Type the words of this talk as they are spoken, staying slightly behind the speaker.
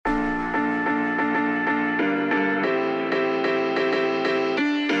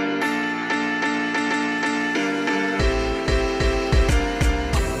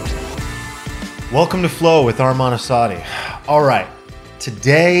Welcome to Flow with Arman Asadi. All right,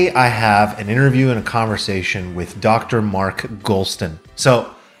 today I have an interview and a conversation with Dr. Mark Goulston.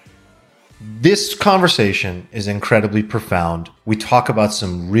 So this conversation is incredibly profound. We talk about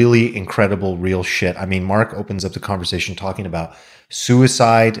some really incredible, real shit. I mean, Mark opens up the conversation talking about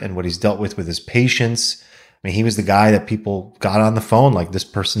suicide and what he's dealt with his patients. I mean, he was the guy that people got on the phone like, this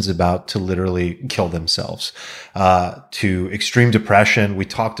person's about to literally kill themselves, to extreme depression. We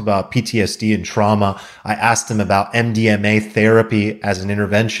talked about PTSD and trauma. I asked him about MDMA therapy as an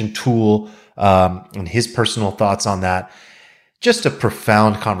intervention tool, and his personal thoughts on that. Just a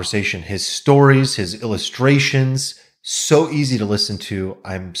profound conversation. His stories, his illustrations, so easy to listen to.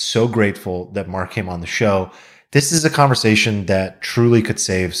 I'm so grateful that Mark came on the show. This is a conversation that truly could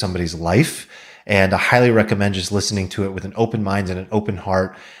save somebody's life. And I highly recommend just listening to it with an open mind and an open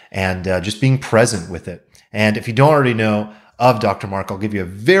heart and just being present with it. And if you don't already know of Dr. Mark, I'll give you a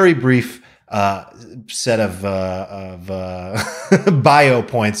very brief set of bio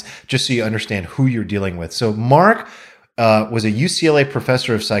points just so you understand who you're dealing with. So Mark was a UCLA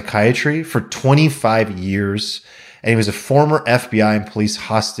professor of psychiatry for 25 years, and he was a former FBI and police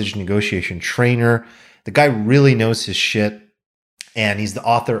hostage negotiation trainer. The guy really knows his shit. And he's the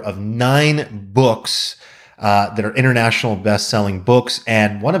author of 9 books that are international best-selling books.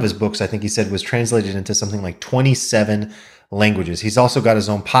 And one of his books, I think he said, was translated into something like 27 languages. He's also got his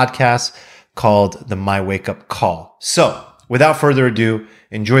own podcast called The My Wake Up Call. So without further ado,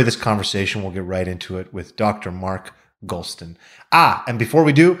 enjoy this conversation. We'll get right into it with Dr. Mark Goulston. And before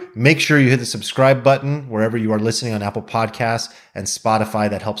we do, make sure you hit the subscribe button wherever you are listening on Apple Podcasts and Spotify.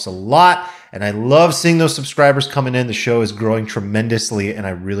 That helps a lot. And I love seeing those subscribers coming in. The show is growing tremendously, and I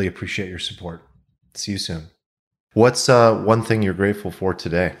really appreciate your support. See you soon. What's one thing you're grateful for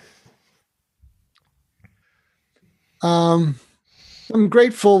today? I'm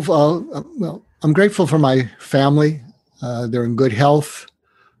grateful. I'm grateful for my family. They're in good health.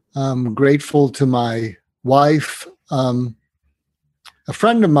 I'm grateful to my wife. A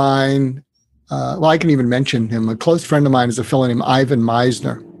friend of mine, I can even mention him. A close friend of mine is a fellow named Ivan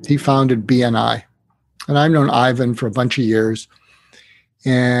Meisner. He founded BNI. And I've known Ivan for a bunch of years.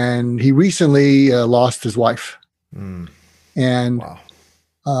 And he recently lost his wife. And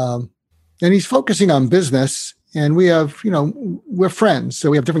wow. And he's focusing on business. And we have, we're friends.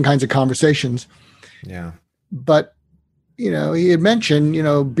 So we have different kinds of conversations. Yeah. But, he had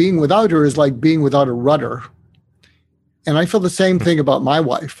mentioned, being without her is like being without a rudder. And I feel the same thing about my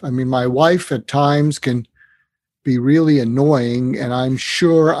wife. I mean, my wife at times can be really annoying, and I'm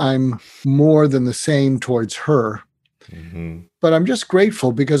sure I'm more than the same towards her. Mm-hmm. But I'm just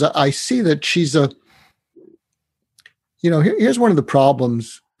grateful because I see that she's here's one of the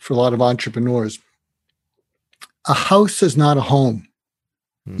problems for a lot of entrepreneurs. A house is not a home,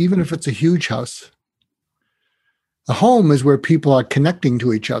 even if it's a huge house. A home is where people are connecting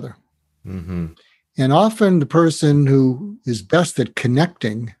to each other. Mm-hmm. And often the person who is best at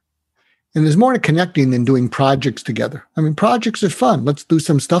connecting, and there's more to connecting than doing projects together. I mean, projects are fun. Let's do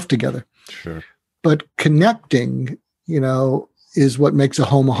some stuff together. Sure. But connecting, is what makes a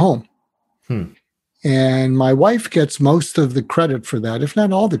home a home. And my wife gets most of the credit for that, if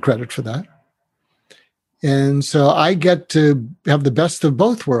not all the credit for that. And so I get to have the best of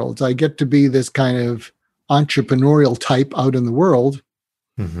both worlds. I get to be this kind of entrepreneurial type out in the world.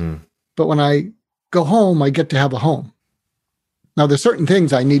 Mm-hmm. But when I go home, I get to have a home. Now, there's certain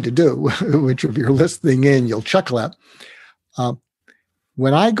things I need to do, which if you're listening in, you'll chuckle at.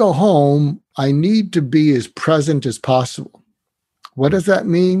 When I go home, I need to be as present as possible. What does that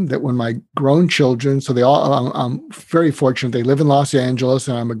mean? That when my grown children, so I'm very fortunate, they live in Los Angeles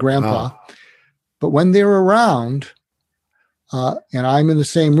and I'm a grandpa. Oh. But when they're around and I'm in the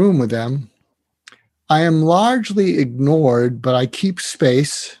same room with them, I am largely ignored, but I keep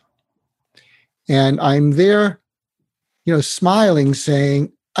space. And I'm there, smiling,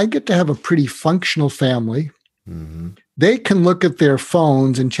 saying, I get to have a pretty functional family. Mm-hmm. They can look at their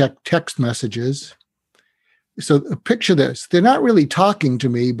phones and check text messages. So picture this. They're not really talking to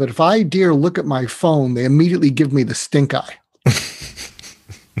me, but if I dare look at my phone, they immediately give me the stink eye.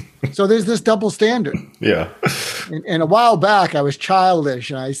 So there's this double standard. Yeah. And a while back, I was childish,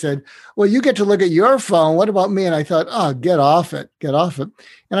 and I said, well, you get to look at your phone. What about me? And I thought, oh, get off it.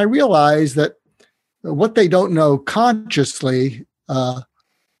 And I realized that what they don't know consciously, but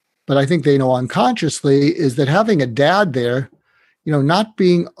I think they know unconsciously, is that having a dad there, not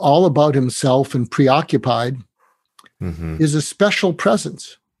being all about himself and preoccupied, is a special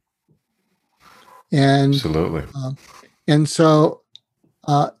presence. And absolutely. And so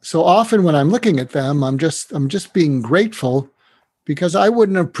often when I'm looking at them, I'm just being grateful because I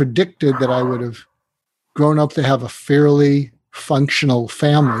wouldn't have predicted that I would have grown up to have a fairly functional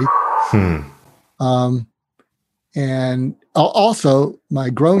family. And also, my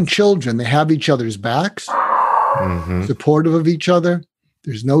grown children, they have each other's backs, supportive of each other.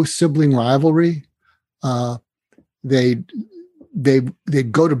 There's no sibling rivalry. They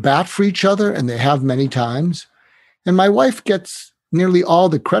go to bat for each other, and they have many times. And my wife gets nearly all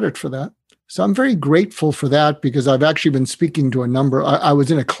the credit for that. So I'm very grateful for that, because I've actually been speaking to a number. I was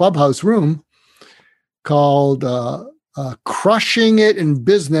in a clubhouse room called Crushing It in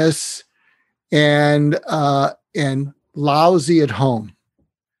Business and Lousy at Home.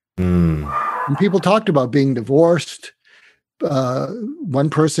 And people talked about being divorced. One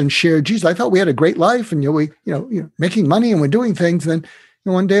person shared, geez, I thought we had a great life, and we making money and we're doing things. And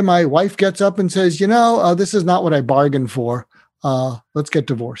then one day my wife gets up and says, this is not what I bargained for. Let's get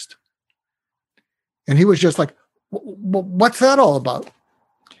divorced. And he was just like, what's that all about?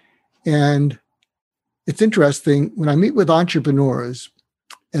 And it's interesting, when I meet with entrepreneurs,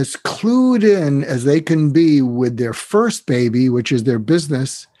 as clued in as they can be with their first baby, which is their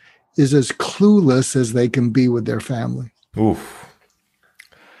business, is as clueless as they can be with their family. Oof.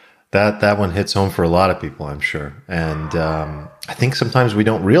 That one hits home for a lot of people, I'm sure. And I think sometimes we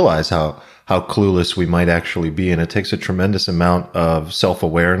don't realize how clueless we might actually be. And it takes a tremendous amount of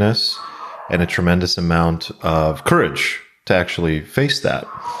self-awareness and a tremendous amount of courage to actually face that.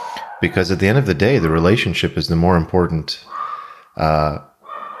 Because at the end of the day, the relationship is the more important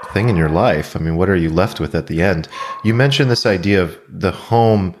thing in your life. I mean, what are you left with at the end? You mentioned this idea of the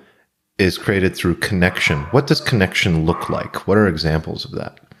home is created through connection. What does connection look like? What are examples of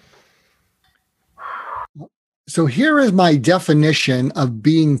that? So here is my definition of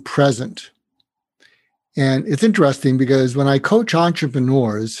being present. And it's interesting because when I coach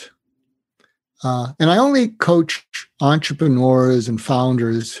entrepreneurs, and I only coach entrepreneurs and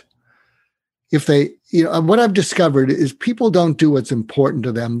founders if they, what I've discovered is people don't do what's important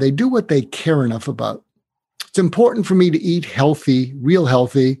to them. They do what they care enough about. It's important for me to eat healthy, real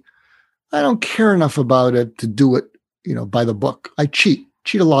healthy. I don't care enough about it to do it, by the book. I cheat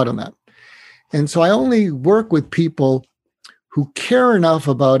a lot on that. And so I only work with people who care enough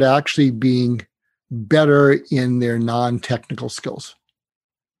about actually being better in their non-technical skills.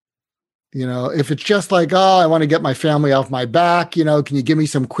 If it's just like, I want to get my family off my back, can you give me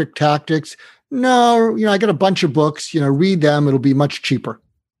some quick tactics? No, I got a bunch of books, read them. It'll be much cheaper.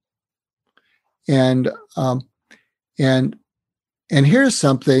 And here's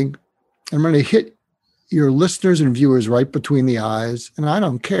something. I'm going to hit your listeners and viewers right between the eyes, and I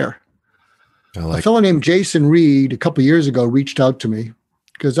don't care. A fellow named Jason Reed a couple of years ago reached out to me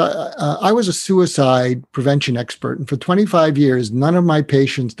because I was a suicide prevention expert. And for 25 years, none of my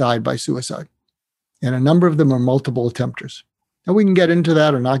patients died by suicide. And a number of them are multiple attempters. And we can get into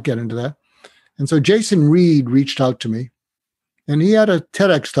that or not get into that. And so Jason Reed reached out to me. And he had a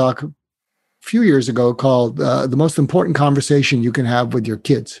TEDx talk a few years ago called The Most Important Conversation You Can Have with Your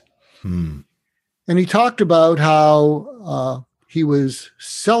Kids. And he talked about how he was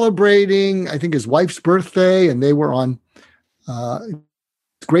celebrating, I think, his wife's birthday, and they were on a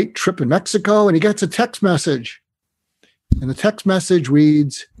great trip in Mexico, and he gets a text message. And the text message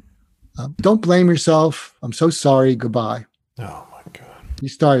reads, don't blame yourself. I'm so sorry. Goodbye. Oh, my God. He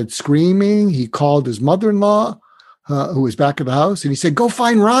started screaming. He called his mother-in-law, who was back at the house, and he said, go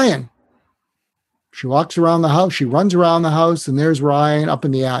find Ryan. She walks around the house. She runs around the house, and there's Ryan up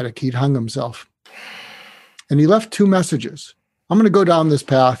in the attic. He'd hung himself. And he left 2 messages. I'm going to go down this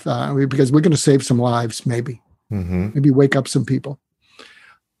path because we're going to save some lives, maybe. Maybe wake up some people.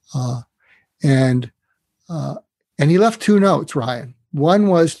 And he left 2 notes, Ryan. One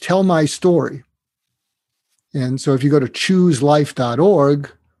was, tell my story. And so if you go to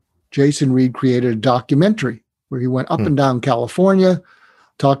chooselife.org, Jason Reed created a documentary where he went up and down California,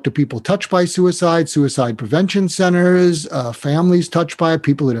 talked to people touched by suicide, suicide prevention centers, families touched by it,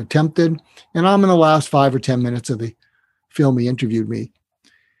 people that attempted. And I'm in the last 5 or 10 minutes of the film, he interviewed me.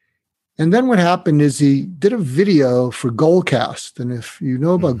 And then what happened is he did a video for Goalcast. And if you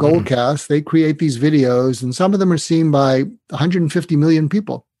know about Goalcast, they create these videos, and some of them are seen by 150 million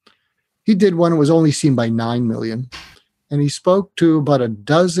people. He did one that was only seen by 9 million. And he spoke to about a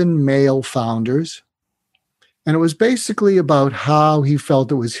dozen male founders. And it was basically about how he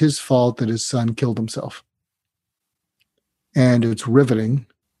felt it was his fault that his son killed himself. And it's riveting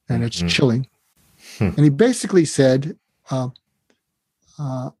and it's chilling. And he basically said, I'm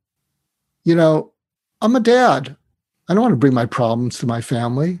a dad. I don't want to bring my problems to my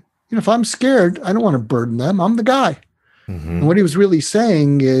family. If I'm scared, I don't want to burden them. I'm the guy. And what he was really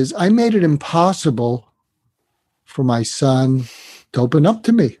saying is, I made it impossible for my son to open up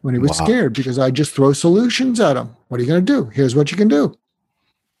to me when he was Wow. scared, because I just throw solutions at him. What are you going to do? Here's what you can do.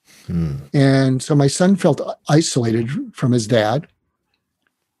 And so my son felt isolated from his dad.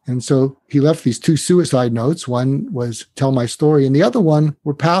 And so he left these 2 suicide notes. One was tell my story, and the other one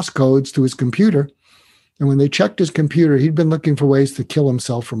were passcodes to his computer. And when they checked his computer, he'd been looking for ways to kill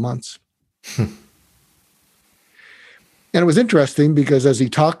himself for months. And it was interesting because as he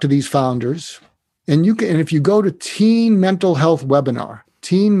talked to these founders, and if you go to Teen Mental Health Webinar,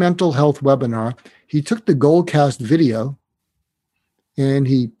 he took the Goldcast video and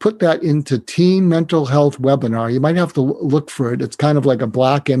he put that into Teen Mental Health Webinar. You might have to look for it. It's kind of like a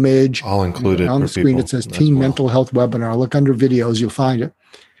black image. I'll include it on the screen. It says Teen Mental Health Webinar. Look under videos, you'll find it.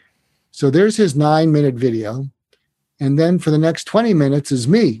 So there's his 9-minute video. And then for the next 20 minutes is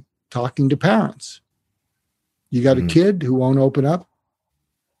me talking to parents. You got a kid who won't open up.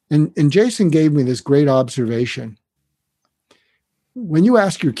 And Jason gave me this great observation. When you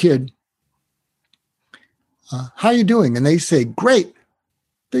ask your kid, how are you doing? And they say, great.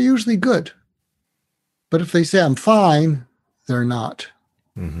 They're usually good. But if they say, I'm fine, they're not.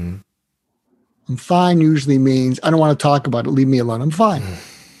 I'm fine usually means, I don't want to talk about it. Leave me alone. I'm fine.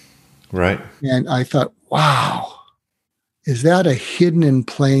 Right. And I thought, wow, is that a hidden in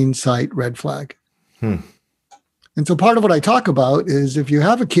plain sight red flag? And so part of what I talk about is if you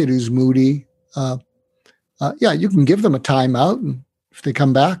have a kid who's moody, you can give them a timeout. And if they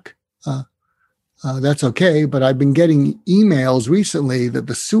come back, that's okay. But I've been getting emails recently that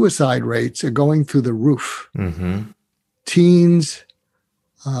the suicide rates are going through the roof. Teens,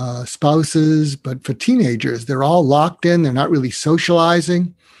 spouses, but for teenagers, they're all locked in. They're not really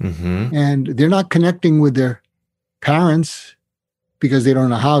socializing. And they're not connecting with their parents because they don't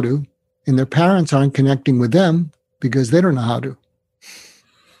know how to. And their parents aren't connecting with them because they don't know how to.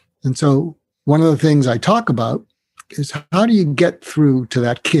 And so one of the things I talk about is how do you get through to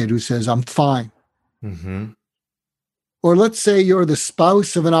that kid who says, I'm fine? Or let's say you're the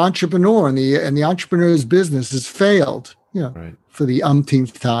spouse of an entrepreneur and the entrepreneur's business has failed, for the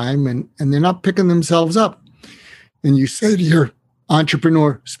umpteenth time, and they're not picking themselves up. And you say to your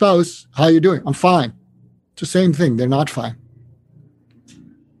entrepreneur spouse, how are you doing? I'm fine. It's the same thing. They're not fine.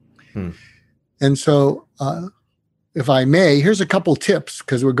 And so, if I may, here's a couple tips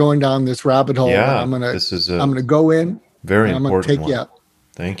because we're going down this rabbit hole. Yeah, I'm gonna go in. Very and I'm important. going to take you out.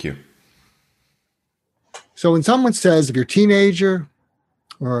 Thank you. So when someone says, if your teenager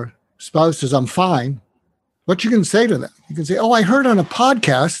or spouse says, I'm fine, what you can say to them? You can say, oh, I heard on a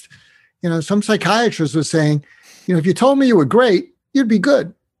podcast, some psychiatrist was saying, if you told me you were great, you'd be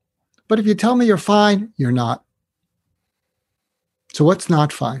good. But if you tell me you're fine, you're not. So what's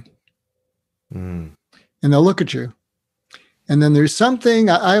not fine? And they'll look at you. And then there's something,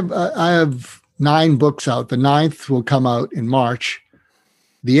 I have 9 books out. The 9th will come out in March.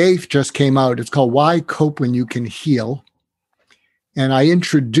 The 8th just came out. It's called Why Cope When You Can Heal. And I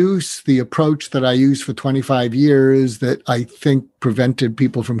introduce the approach that I used for 25 years that I think prevented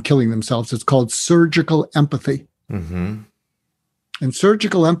people from killing themselves. It's called surgical empathy. And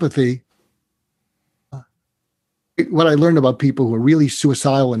surgical empathy, what I learned about people who are really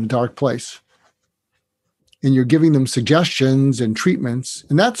suicidal in a dark place. And you're giving them suggestions and treatments,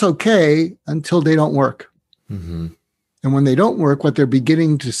 and that's okay until they don't work. And when they don't work, what they're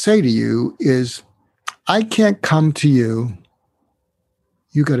beginning to say to you is, I can't come to you.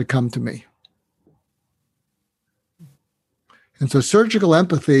 You got to come to me. And so surgical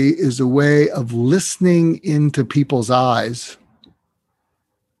empathy is a way of listening into people's eyes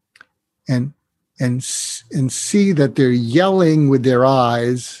and see that they're yelling with their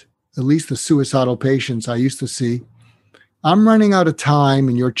eyes. At least the suicidal patients I used to see, I'm running out of time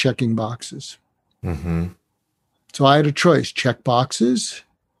and you're checking boxes. So I had a choice, check boxes,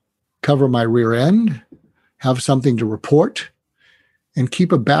 cover my rear end, have something to report, and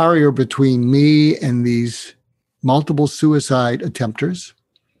keep a barrier between me and these multiple suicide attempters.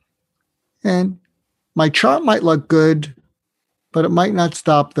 And my chart might look good, but it might not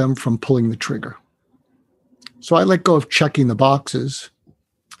stop them from pulling the trigger. So I let go of checking the boxes.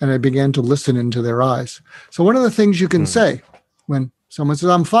 And I began to listen into their eyes. So one of the things you can say when someone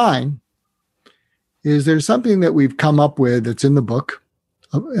says, I'm fine, is there's something that we've come up with that's in the book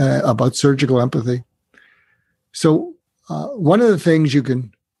about surgical empathy. So one of the things you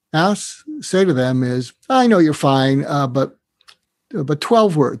can say to them is, I know you're fine, but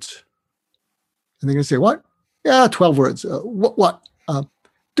 12 words. And they're going to say, what? Yeah, 12 words. What?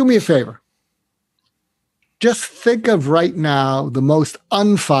 Do me a favor. Just think of right now the most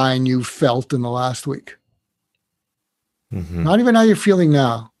unfine you've felt in the last week. Not even how you're feeling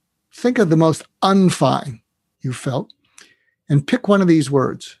now. Think of the most unfine you felt. and pick one of these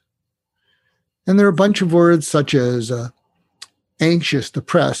words. And there are a bunch of words such as anxious,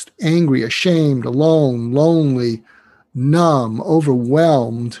 depressed, angry, ashamed, alone, lonely, numb,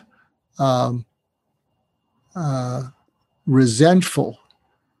 overwhelmed, resentful,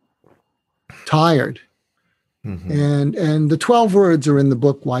 tired. Mm-hmm. And the 12 words are in the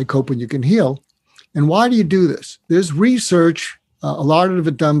book, Why Cope When You Can Heal. And why do you do this? There's research, a lot of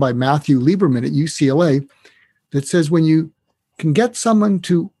it done by Matthew Lieberman at UCLA, that says when you can get someone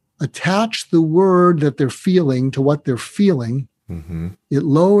to attach the word that they're feeling to what they're feeling, mm-hmm. it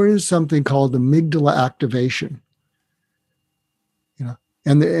lowers something called amygdala activation. You know,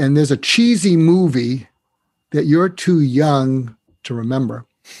 and there's a cheesy movie that you're too young to remember,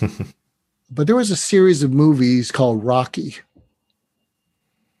 but there was a series of movies called Rocky.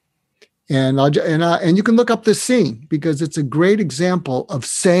 And you can look up this scene because it's a great example of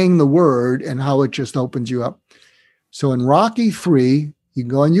saying the word and how it just opens you up. So in Rocky 3, you can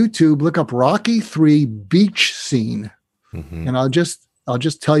go on YouTube, look up Rocky 3 beach scene. Mm-hmm. And I'll just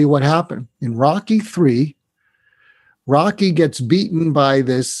tell you what happened. In Rocky 3, Rocky gets beaten by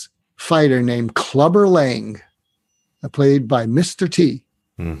this fighter named Clubber Lang, played by Mr. T.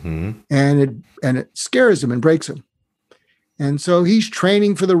 Mm-hmm. And it scares him and breaks him. And so he's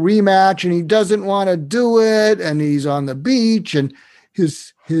training for the rematch and he doesn't want to do it. And he's on the beach and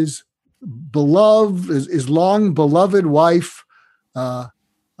his long beloved wife,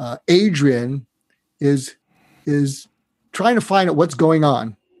 Adrian, is trying to find out what's going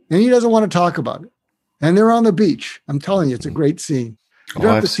on. And he doesn't want to talk about it. And they're on the beach. I'm telling you, it's a great scene. Oh,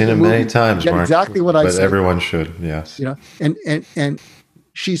 I've seen it many times, Mark. Exactly what I said. But everyone should, yes. You know, and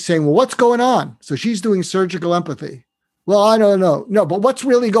she's saying, well, what's going on? So she's doing surgical empathy. Well, I don't know. No, but what's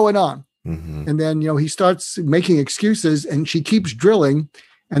really going on? Mm-hmm. And then, he starts making excuses and she keeps drilling.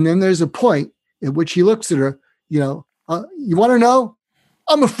 And then there's a point at which he looks at her, you want to know?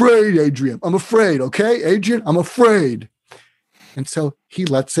 I'm afraid, Adrian. I'm afraid. Okay, Adrian, I'm afraid. And so he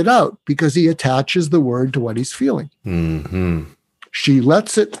lets it out because he attaches the word to what he's feeling. Mm-hmm. She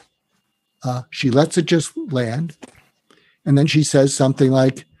lets it just land. And then she says something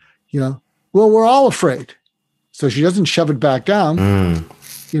like, well, we're all afraid. So she doesn't shove it back down,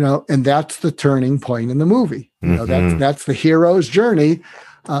 and that's the turning point in the movie. That's the hero's journey.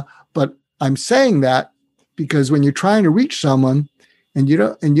 But I'm saying that because when you're trying to reach someone and you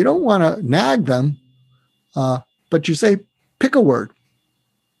don't want to nag them, but you say, pick a word,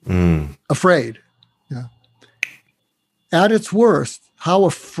 afraid. Yeah. At its worst, how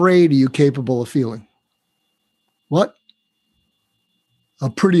afraid are you capable of feeling? What?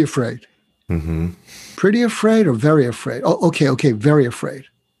 Pretty afraid. Mm-hmm. Pretty afraid or very afraid? Oh, okay, very afraid.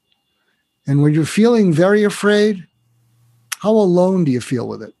 And when you're feeling very afraid, how alone do you feel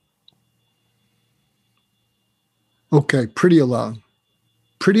with it? Okay, pretty alone.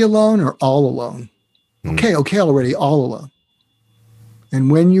 Pretty alone or all alone? Okay, already all alone.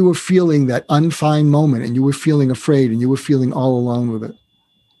 And when you were feeling that unfined moment and you were feeling afraid and you were feeling all alone with it,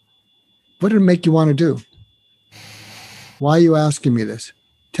 what did it make you want to do? Why are you asking me this?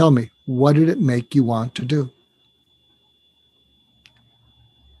 Tell me, what did it make you want to do?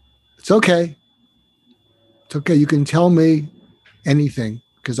 It's okay. It's okay. You can tell me anything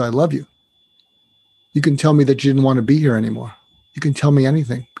because I love you. You can tell me that you didn't want to be here anymore. You can tell me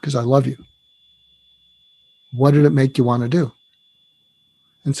anything because I love you. What did it make you want to do?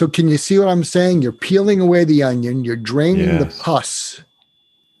 And so can you see what I'm saying? You're peeling away the onion. You're draining the pus.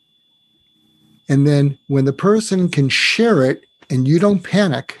 And then when the person can share it and you don't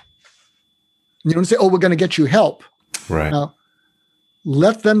panic, you don't say, oh, we're going to get you help. Right. Now,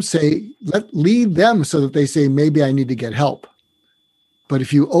 lead them so that they say, maybe I need to get help. But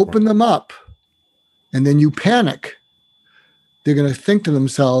if you open them up and then you panic, they're going to think to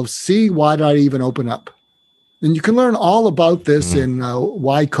themselves, see, why did I even open up? And you can learn all about this in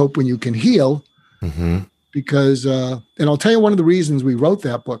Why Cope When You Can Heal, because, and I'll tell you one of the reasons we wrote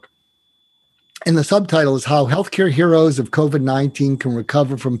that book. And the subtitle is How Healthcare Heroes of COVID-19 Can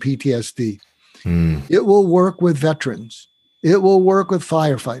Recover from PTSD. It will work with veterans. It will work with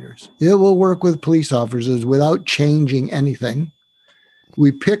firefighters. It will work with police officers without changing anything.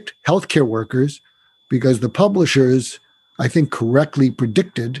 We picked healthcare workers because the publishers, I think, correctly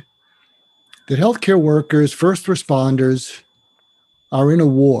predicted that healthcare workers, first responders, are in a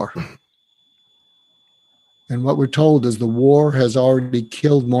war. And what we're told is the war has already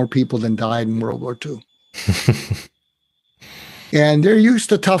killed more people than died in World War II. And they're used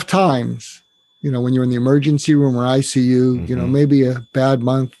to tough times. When you're in the emergency room or ICU, maybe a bad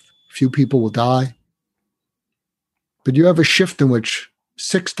month, few people will die. But you have a shift in which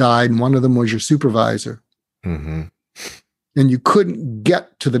 6 died and one of them was your supervisor. and you couldn't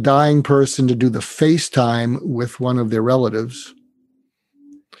get to the dying person to do the FaceTime with one of their relatives.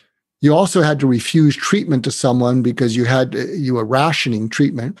 You also had to refuse treatment to someone because you were rationing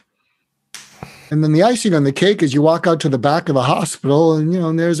treatment. And then the icing on the cake is you walk out to the back of the hospital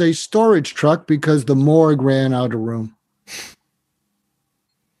and there's a storage truck because the morgue ran out of room.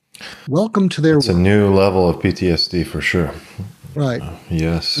 Welcome to their world. It's a new level of PTSD for sure. Right.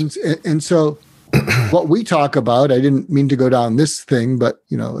 Yes. And so what we talk about, I didn't mean to go down this thing, but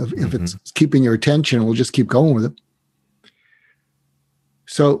if it's keeping your attention, we'll just keep going with it.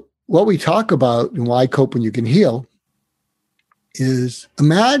 So what we talk about and why cope when you can heal is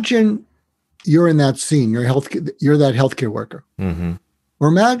imagine you're in that scene, you're that healthcare worker. Mm-hmm. Or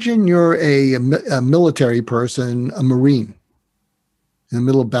imagine you're a military person, a Marine in the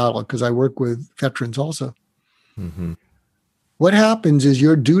middle of battle, because I work with veterans also. Mm-hmm. What happens is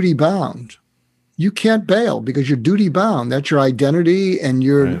you're duty bound. You can't bail because you're duty bound. That's your identity, and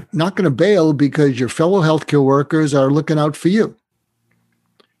you're not going to bail because your fellow healthcare workers are looking out for you.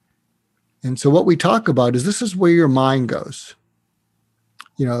 And so what we talk about is this is where your mind goes.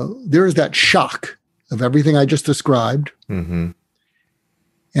 There is that shock of everything I just described. Mm-hmm.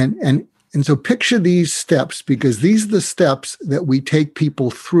 And so picture these steps, because these are the steps that we take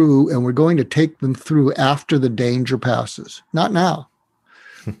people through, and we're going to take them through after the danger passes, not now.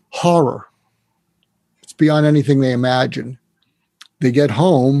 Horror. It's beyond anything they imagine. They get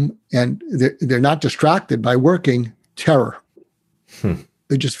home and they're not distracted by working. Terror.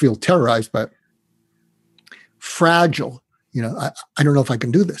 They just feel terrorized by it. Fragile. I don't know if I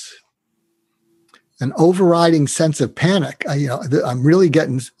can do this. An overriding sense of panic. I'm really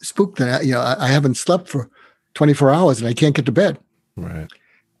getting spooked. I haven't slept for 24 hours and I can't get to bed. Right.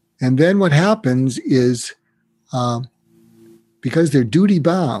 And then what happens is, because they're duty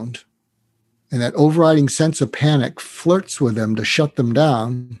bound, and that overriding sense of panic flirts with them to shut them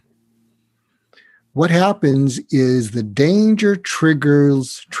down, what happens is the danger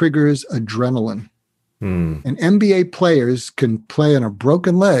triggers adrenaline. And NBA players can play on a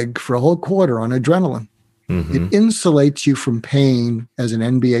broken leg for a whole quarter on adrenaline. Mm-hmm. It insulates you from pain as an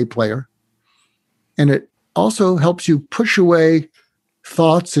NBA player. And it also helps you push away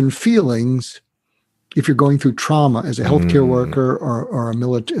thoughts and feelings if you're going through trauma as a healthcare worker or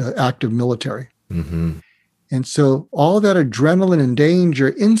a active military. Mm-hmm. And so all that adrenaline and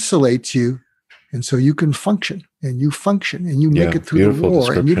danger insulates you. And so you can function and you make it through the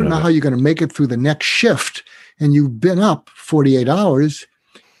war, and you don't know how you're going to make it through the next shift. And you've been up 48 hours,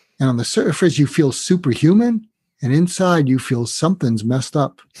 and on the surface, you feel superhuman, and inside you feel something's messed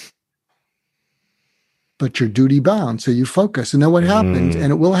up. But you're duty bound, so you focus. And then what happens,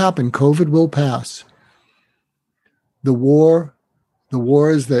 and it will happen, COVID will pass. The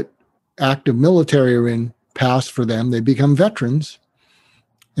wars that active military are in pass for them. They become veterans.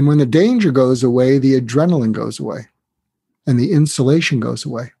 And when the danger goes away, the adrenaline goes away and the insulation goes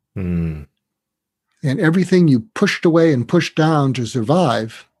away. And everything you pushed away and pushed down to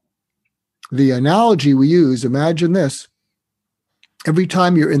survive, the analogy we use, imagine this, every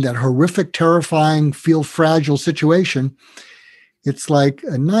time you're in that horrific, terrifying, feel fragile situation, it's like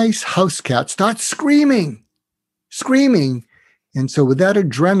a nice house cat starts screaming. And so with that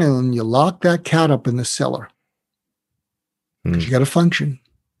adrenaline, you lock that cat up in the cellar. You got to function.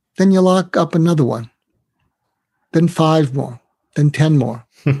 Then you lock up another one, then 5 more, then 10 more,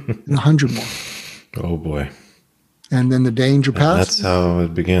 and 100 more. Oh, boy. And then the danger passes. That's how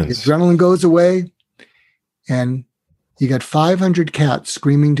it begins. The adrenaline goes away, and you got 500 cats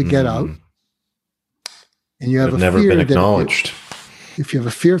screaming to get out. And you have never been acknowledged. If you have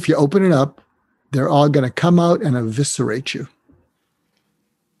a fear, if you open it up, they're all going to come out and eviscerate you.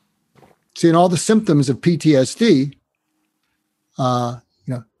 See, in all the symptoms of PTSD,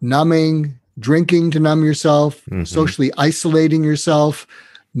 numbing, drinking to numb yourself, socially isolating yourself,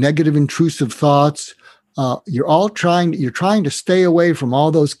 negative intrusive thoughts. You're trying to stay away from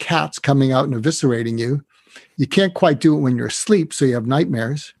all those cats coming out and eviscerating you. You can't quite do it when you're asleep, so you have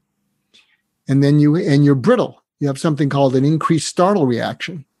nightmares. And then you're brittle. You have something called an increased startle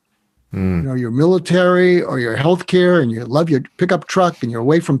reaction. You're military or you're healthcare and you love your pickup truck and you're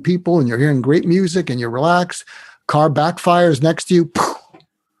away from people and you're hearing great music and you're relaxed. Car backfires next to you.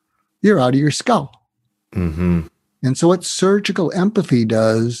 You're out of your skull. And so what surgical empathy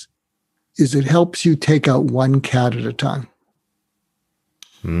does is it helps you take out one cat at a time.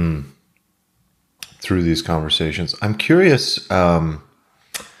 Through these conversations. I'm curious when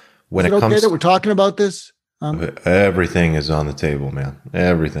it comes... okay that we're talking about this? Everything is on the table, man.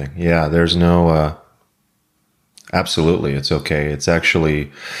 Everything. Yeah, there's no... Absolutely. It's okay. It's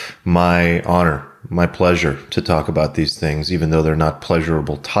actually my honor, my pleasure to talk about these things, even though they're not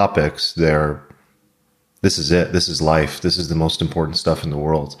pleasurable topics. This is it. This is life. This is the most important stuff in the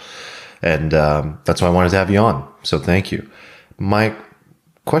world. And that's why I wanted to have you on. So thank you. My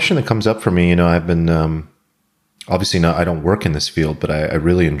question that comes up for me, I've been, obviously not, I don't work in this field, but I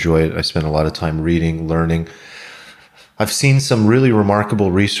really enjoy it. I spend a lot of time reading, learning. I've seen some really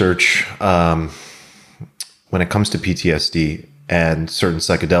remarkable research when it comes to PTSD and certain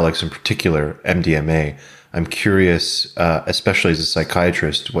psychedelics, in particular MDMA. I'm curious, especially as a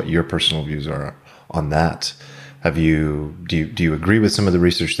psychiatrist, what your personal views are on that. Do you agree with some of the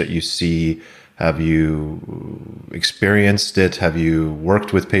research that you see? Have you experienced it? Have you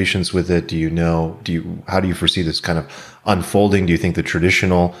worked with patients with it? How do you foresee this kind of unfolding? Do you think the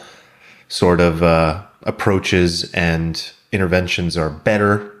traditional sort of approaches and interventions are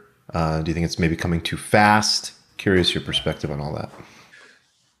better? Do you think it's maybe coming too fast? Curious your perspective on all that.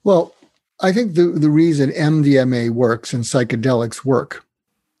 Well, I think the reason MDMA works and psychedelics work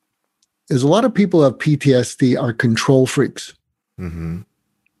is a lot of people who have PTSD are control freaks. Mm-hmm.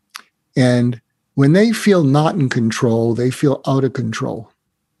 And when they feel not in control, they feel out of control.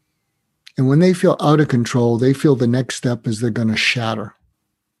 And when they feel out of control, they feel the next step is they're going to shatter.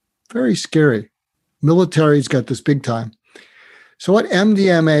 Very scary. Military's got this big time. So what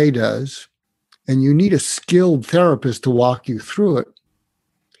MDMA does, and you need a skilled therapist to walk you through it,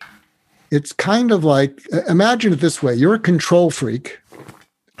 it's kind of like, imagine it this way. You're a control freak,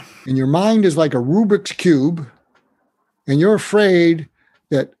 and your mind is like a Rubik's Cube, and you're afraid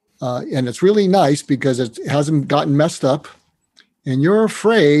that, and it's really nice because it hasn't gotten messed up, and you're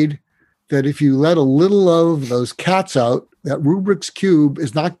afraid that if you let a little of those cats out, that Rubik's Cube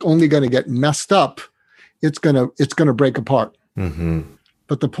is not only going to get messed up, it's going to break apart. Mm-hmm.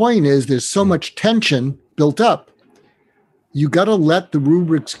 But the point is, there's so much tension built up. You got to let the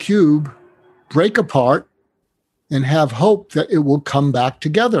Rubik's Cube break apart and have hope that it will come back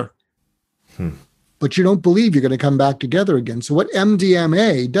together. But you don't believe you're going to come back together again. So what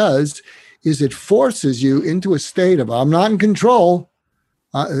MDMA does is it forces you into a state of, I'm not in control.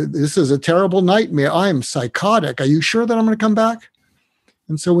 This is a terrible nightmare. I am psychotic. Are you sure that I'm going to come back?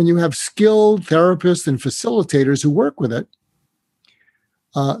 And so when you have skilled therapists and facilitators who work with it,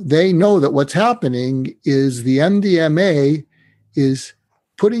 they know that what's happening is the MDMA is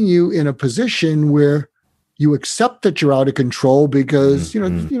putting you in a position where you accept that you're out of control because,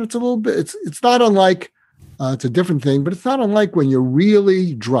 it's a little bit, it's not unlike, it's a different thing, but it's not unlike when you're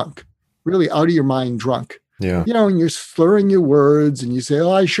really drunk, really out of your mind drunk. Yeah. And you're slurring your words and you say,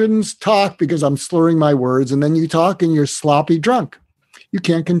 I shouldn't talk because I'm slurring my words. And then you talk and you're sloppy drunk. You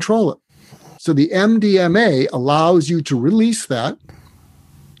can't control it. So the MDMA allows you to release that.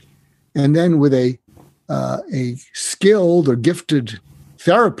 And then with a skilled or gifted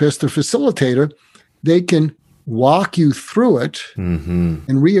therapist or facilitator, they can walk you through it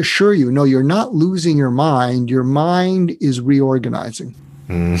and reassure you, no, you're not losing your mind. Your mind is reorganizing.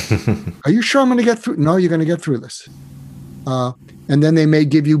 Are you sure I'm going to get through? No, you're going to get through this. And then they may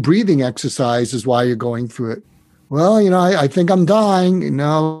give you breathing exercises while you're going through it. Well, I think I'm dying.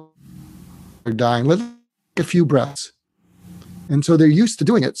 No, you're dying. Let's take a few breaths. And so they're used to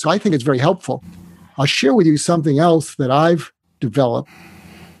doing it. So I think it's very helpful. I'll share with you something else that I've developed,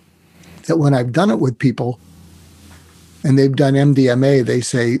 that when I've done it with people and they've done MDMA, they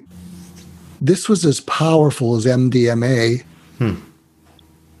say, this was as powerful as MDMA,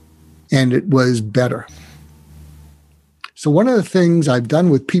 and it was better. So one of the things I've done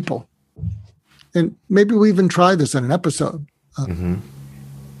with people, and maybe we even try this in an episode,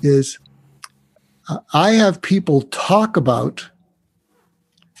 is I have people talk about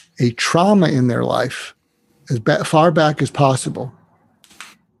a trauma in their life as far back as possible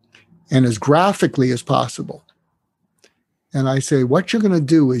and as graphically as possible. And I say, what you're going to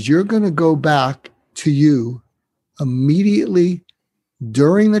do is you're going to go back to you immediately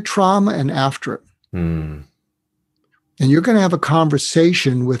during the trauma and after it. And you're going to have a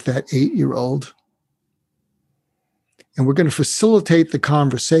conversation with that 8-year-old. And we're going to facilitate the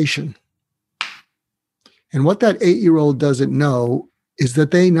conversation. And what that 8-year-old doesn't know is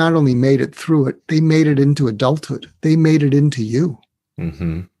that they not only made it through it, they made it into adulthood. They made it into you.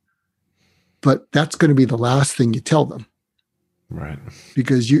 But that's going to be the last thing you tell them. Right.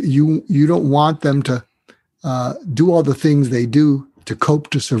 Because you don't want them to do all the things they do to cope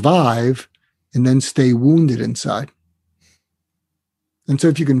to survive and then stay wounded inside. And so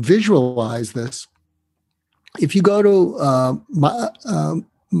if you can visualize this, if you go to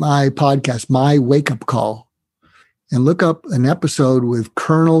my podcast, My Wake Up Call, and look up an episode with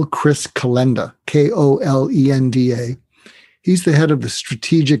Colonel Chris Kalenda, Kolenda. He's the head of the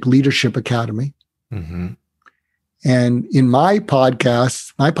Strategic Leadership Academy. Mm-hmm. And in my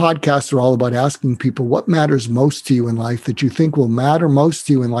podcasts are all about asking people what matters most to you in life that you think will matter most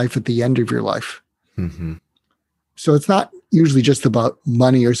to you in life at the end of your life. Mm-hmm. So it's not usually just about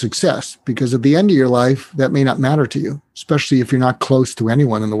money or success, because at the end of your life, that may not matter to you, especially if you're not close to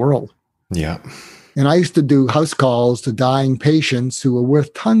anyone in the world. Yeah. And I used to do house calls to dying patients who were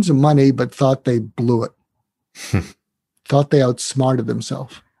worth tons of money, but thought they blew it, thought they outsmarted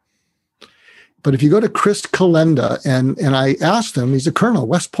themselves. But if you go to Chris Kolenda, and I asked him, he's a colonel,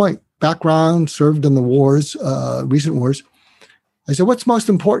 West Point, background, served in the wars, recent wars. I said, what's most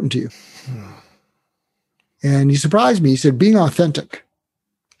important to you? And he surprised me. He said, being authentic.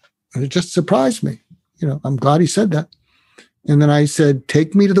 And it just surprised me. I'm glad he said that. And then I said,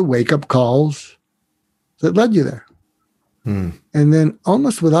 take me to the wake-up calls that led you there. And then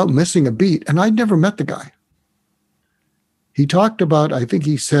almost without missing a beat, and I'd never met the guy. He talked about, I think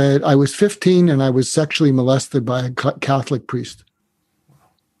he said, I was 15 and I was sexually molested by a Catholic priest.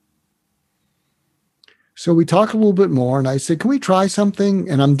 So we talked a little bit more, and I said, can we try something?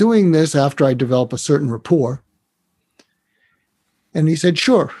 And I'm doing this after I develop a certain rapport. And he said,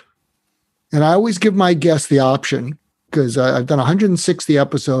 sure. And I always give my guests the option, because I've done 160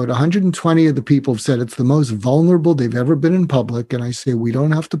 episodes. 120 of the people have said it's the most vulnerable they've ever been in public. And I say, we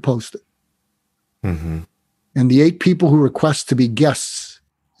don't have to post it. Mm-hmm. And the 8 people who request to be guests,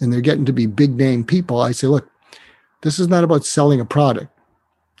 and they're getting to be big name people, I say, look, this is not about selling a product.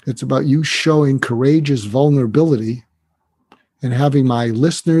 It's about you showing courageous vulnerability and having my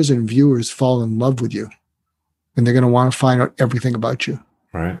listeners and viewers fall in love with you. And they're going to want to find out everything about you.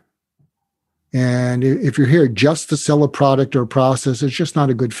 Right. And if you're here just to sell a product or a process, it's just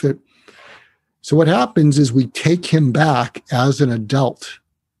not a good fit. So what happens is we take him back as an adult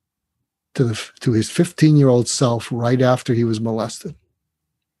to his 15-year-old self right after he was molested.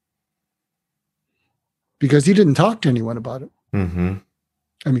 Because he didn't talk to anyone about it. Mm-hmm.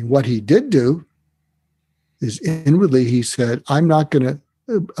 I mean, what he did do is inwardly he said, I'm not going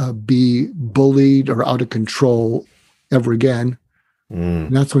to be bullied or out of control ever again.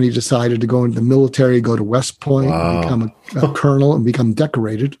 And that's when he decided to go into the military, go to West Point, become a colonel, and become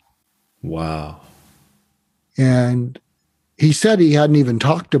decorated. Wow. And he said he hadn't even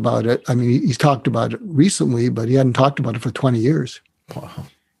talked about it. I mean, he's talked about it recently, but he hadn't talked about it for 20 years. Wow.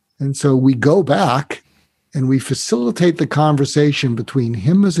 And so we go back and we facilitate the conversation between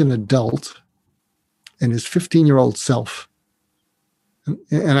him as an adult and his 15-year-old self.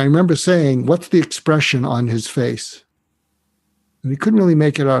 And I remember saying, what's the expression on his face? And he couldn't really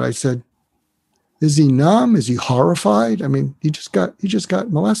make it out. I said, is he numb? Is he horrified? I mean, he just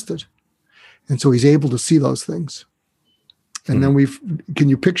got molested. And so he's able to see those things. And then can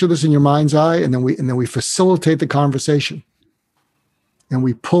you picture this in your mind's eye? And then we facilitate the conversation. And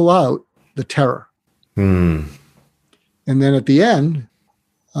we pull out the terror. And then at the end,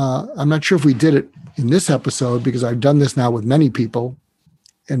 I'm not sure if we did it in this episode, because I've done this now with many people.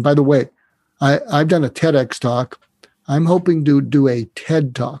 And by the way, I've done a TEDx talk. I'm hoping to do a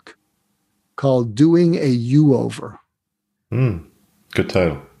TED talk called Doing a You-Over. Good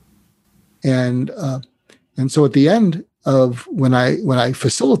title. And so at the end of when I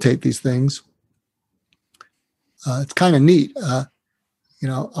facilitate these things, it's kind of neat.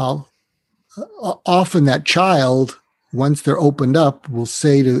 I'll often that child, once they're opened up, will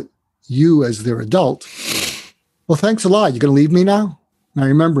say to you as their adult, well, thanks a lot. You're going to leave me now? And I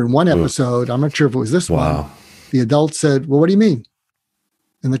remember in one episode, I'm not sure if it was this one, the adult said, well, what do you mean?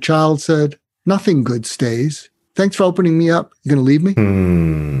 And the child said, nothing good stays. Thanks for opening me up. You're going to leave me?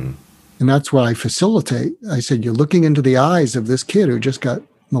 And that's what I facilitate. I said, you're looking into the eyes of this kid who just got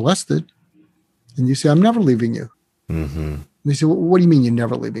molested. And you say, I'm never leaving you. And they say, well, what do you mean you're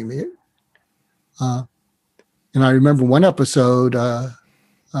never leaving me? And I remember one episode,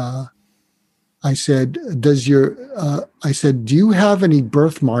 I said, do you have any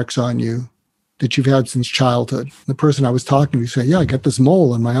birthmarks on you that you've had since childhood? The person I was talking to said, yeah, I got this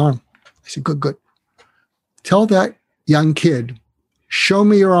mole on my arm. I said, good. Tell that young kid, show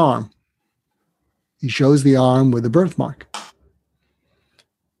me your arm. He shows the arm with the birthmark.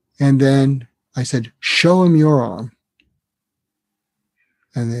 And then I said, show him your arm.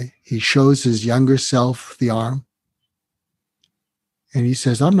 And he shows his younger self the arm. And he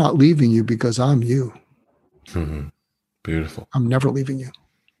says, I'm not leaving you because I'm you. Beautiful. I'm never leaving you.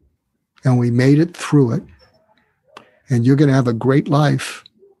 And we made it through it. And you're going to have a great life.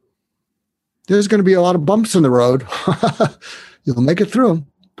 There's going to be a lot of bumps in the road. You'll make it through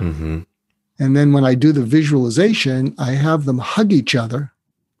them. And then when I do the visualization, I have them hug each other.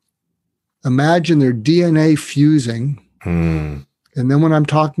 imagine their DNA fusing. Mm. And then when I'm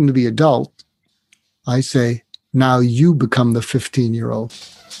talking to the adult, I say, now you become the 15-year-old.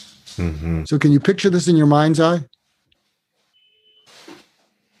 Mm-hmm. So can you picture this in your mind's eye?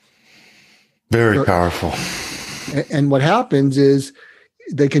 Very powerful. And what happens is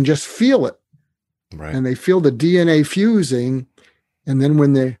they can just feel it. Right. And they feel the DNA fusing. And then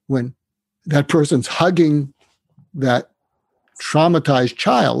when that person's hugging that traumatized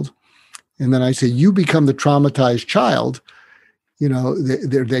child, and then I say, you become the traumatized child,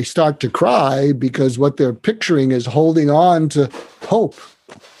 they start to cry because what they're picturing is holding on to hope.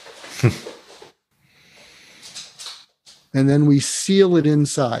 And then we seal it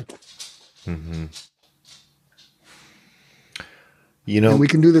inside. Mm-hmm. And we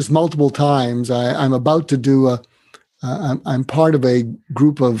can do this multiple times. I'm about to do I'm part of a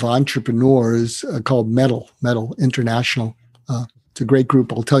group of entrepreneurs called Metal International. It's a great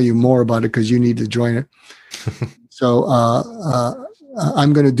group. I'll tell you more about it because you need to join it. So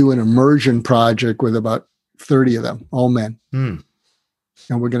I'm going to do an immersion project with about 30 of them, all men. Mm.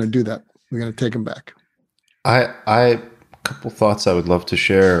 And we're going to do that. We're going to take them back. A couple thoughts I would love to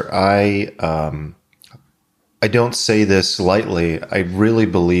share. I don't say this lightly. I really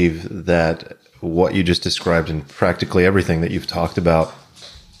believe that what you just described and practically everything that you've talked about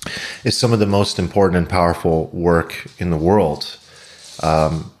is some of the most important and powerful work in the world.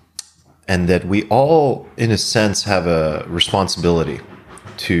 And that we all, in a sense, have a responsibility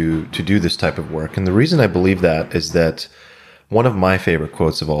to do this type of work. And the reason I believe that is that one of my favorite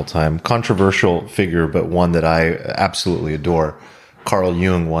quotes of all time, controversial figure, but one that I absolutely adore, Carl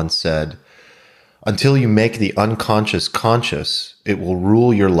Jung once said, "Until you make the unconscious conscious, it will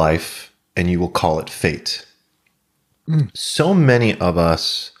rule your life and you will call it fate." So many of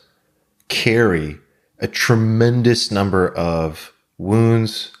us carry a tremendous number of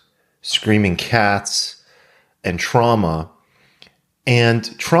wounds, screaming cats, and trauma.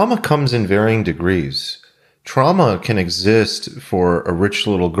 And trauma comes in varying degrees. Trauma can exist for a rich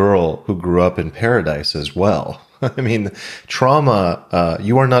little girl who grew up in paradise as well. I mean, trauma,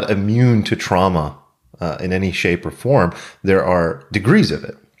 you are not immune to trauma in any shape or form. There are degrees of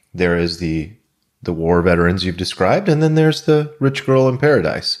it. There is the war veterans you've described, and then there's the rich girl in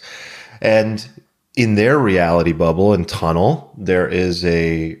paradise. And in their reality bubble and tunnel, there is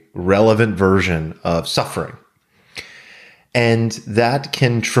a relevant version of suffering. And that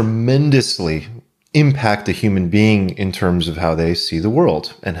can tremendously impact a human being in terms of how they see the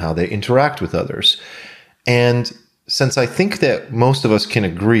world and how they interact with others. And since I think that most of us can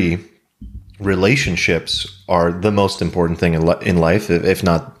agree relationships are the most important thing in life, if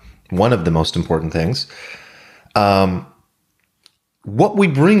not one of the most important things, what we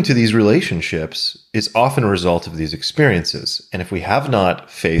bring to these relationships is often a result of these experiences. And if we have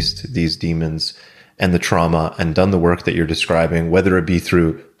not faced these demons and the trauma and done the work that you're describing, whether it be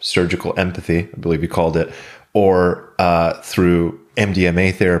through surgical empathy, I believe you called it, or through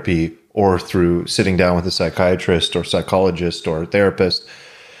MDMA therapy, or through sitting down with a psychiatrist or psychologist or therapist,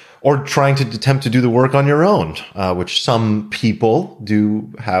 or trying to attempt to do the work on your own, which some people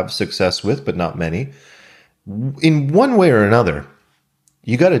do have success with, but not many. In one way or another,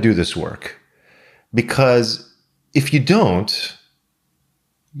 you got to do this work, because if you don't,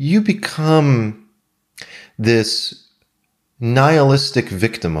 you become this nihilistic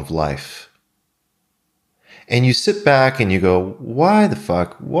victim of life. And you sit back and you go, why the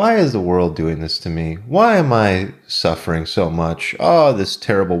fuck? Why is the world doing this to me? Why am I suffering so much? Oh, this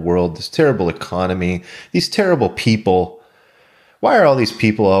terrible world, this terrible economy, these terrible people. Why are all these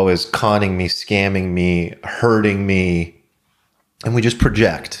people always conning me, scamming me, hurting me? And we just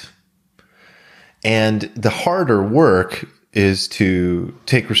project. And the harder work is to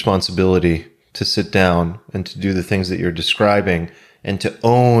take responsibility, to sit down and to do the things that you're describing, and to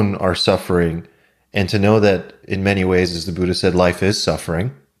own our suffering, and to know that in many ways, as the Buddha said, life is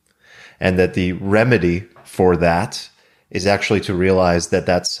suffering, and that the remedy for that is actually to realize that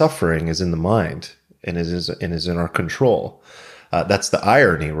that suffering is in the mind and is in our control. That's the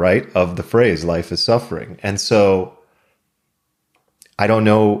irony, right, of the phrase, life is suffering. And so I don't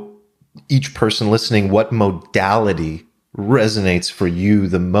know, each person listening, what modality resonates for you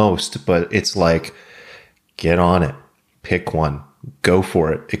the most, but it's like, get on it, pick one, go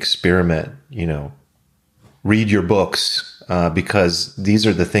for it, experiment, read your books, because these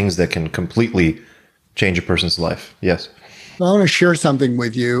are the things that can completely change a person's life. Yes. I want to share something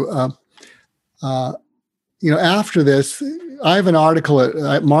with you. After this, I have an article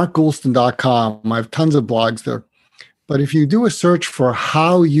at markgoulston.com. I have tons of blogs there. But if you do a search for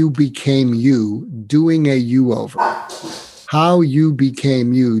how you became you, doing a you over, how you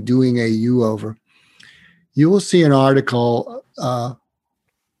became you, doing a you-over, you will see an article.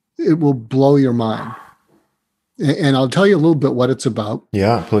 It will blow your mind. And I'll tell you a little bit what it's about.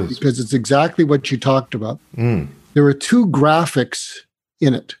 Yeah, please. Because it's exactly what you talked about. Mm. There are two graphics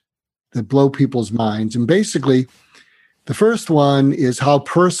in it that blow people's minds. And basically, the first one is how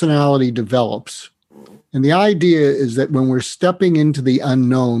personality develops. And the idea is that when we're stepping into the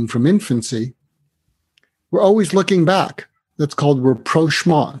unknown from infancy, we're always looking back. That's called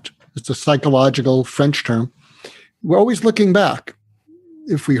rapprochement. It's a psychological French term. We're always looking back.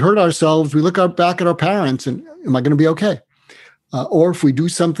 If we hurt ourselves, we look back at our parents and, am I going to be okay? Or if we do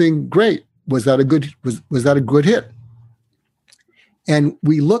something great, was that a good hit? And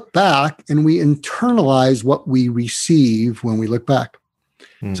we look back and we internalize what we receive when we look back.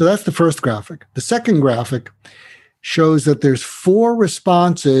 So that's the first graphic. The second graphic shows that there's 4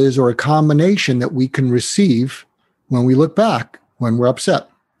 responses or a combination that we can receive when we look back, when we're upset.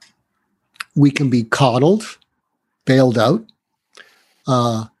 We can be coddled, bailed out,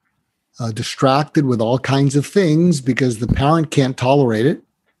 distracted with all kinds of things because the parent can't tolerate it.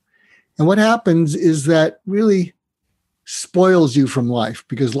 And what happens is that really spoils you from life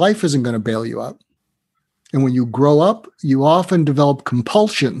because life isn't going to bail you out. And when you grow up, you often develop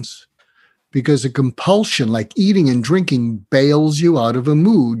compulsions because a compulsion like eating and drinking bails you out of a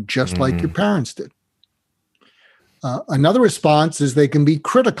mood, just like your parents did. Another response is they can be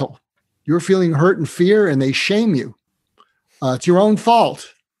critical. You're feeling hurt and fear and they shame you. It's your own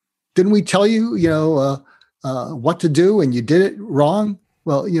fault. Didn't we tell you, what to do and you did it wrong?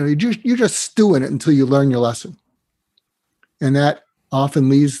 Well, you just stew in it until you learn your lesson. And that often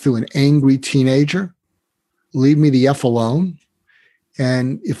leads to an angry teenager. Leave me the F alone.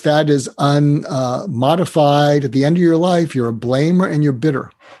 And if that is unmodified at the end of your life, you're a blamer and you're bitter.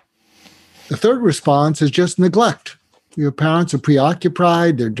 The third response is just neglect. Your parents are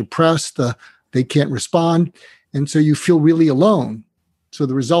preoccupied, they're depressed, they can't respond. And so you feel really alone. So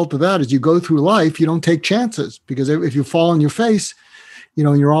the result of that is you go through life, you don't take chances because if you fall on your face,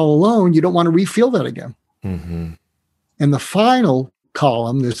 and you're all alone, you don't want to re-feel that again. Mm-hmm. And the final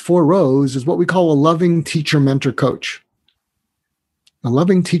column, there's 4 rows, is what we call a loving teacher, mentor, coach. A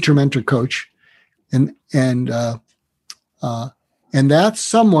loving teacher, mentor, coach. And that's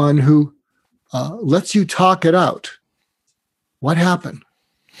someone who lets you talk it out. What happened?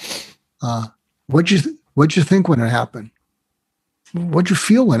 What'd you think when it happened? What'd you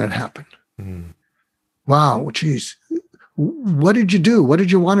feel when it happened? Mm. Wow, geez. What did you do? What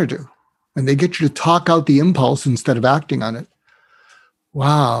did you want to do? And they get you to talk out the impulse instead of acting on it.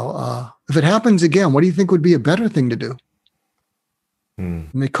 Wow. If it happens again, what do you think would be a better thing to do?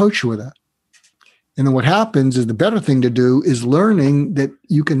 Mm. And they coach you with that. And then what happens is the better thing to do is learning that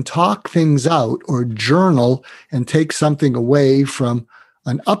you can talk things out or journal and take something away from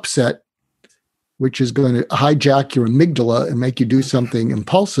an upset, which is going to hijack your amygdala and make you do something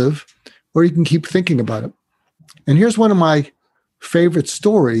impulsive, or you can keep thinking about it. And here's one of my favorite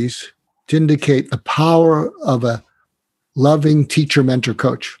stories to indicate the power of a loving teacher, mentor,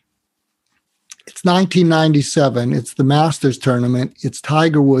 coach. It's 1997. It's the Masters tournament. It's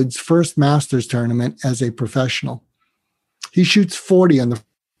Tiger Woods' first Masters tournament as a professional. He shoots 40 on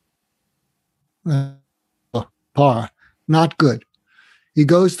the par. Not good. He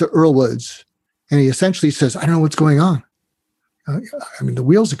goes to Earl Woods and he essentially says, I don't know what's going on. The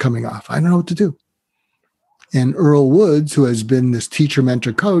wheels are coming off. I don't know what to do. And Earl Woods, who has been this teacher,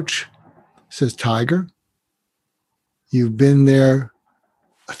 mentor, coach, says, Tiger, you've been there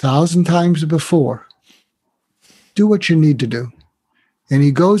 1,000 times before. Do what you need to do. And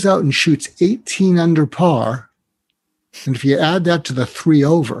he goes out and shoots 18 under par. And if you add that to the 3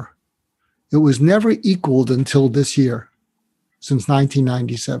 over, it was never equaled until this year, since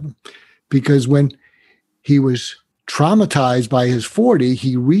 1997. Because when he was traumatized by his 40,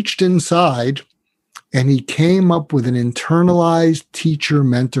 he reached inside and he came up with an internalized teacher,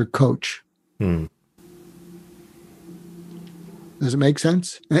 mentor, coach. Hmm. Does it make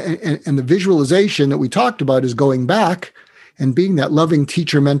sense? And the visualization that we talked about is going back and being that loving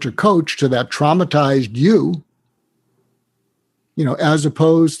teacher, mentor, coach to that traumatized you, as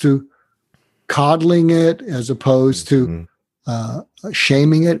opposed to coddling it, as opposed to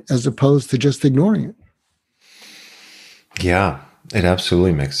shaming it, as opposed to just ignoring it. Yeah, it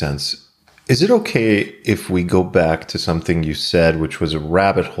absolutely makes sense. Is it okay if we go back to something you said, which was a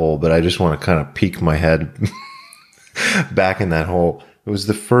rabbit hole, but I just want to kind of peek my head back in that hole? It was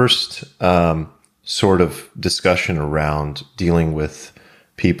the first sort of discussion around dealing with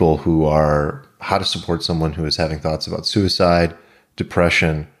people who are, how to support someone who is having thoughts about suicide,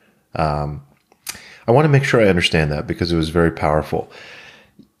 depression. I want to make sure I understand that because it was very powerful.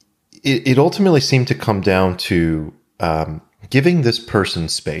 It ultimately seemed to come down to giving this person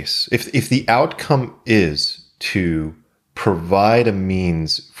space. If the outcome is to provide a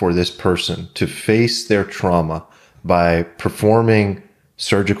means for this person to face their trauma by performing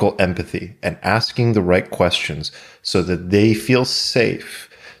surgical empathy and asking the right questions so that they feel safe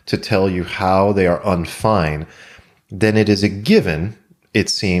to tell you how they are unfine, then it is a given, it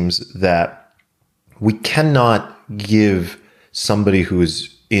seems, that we cannot give somebody who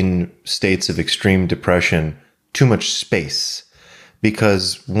is in states of extreme depression too much space,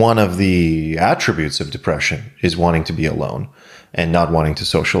 because one of the attributes of depression is wanting to be alone and not wanting to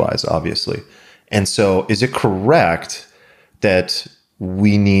socialize, obviously. And so is it correct that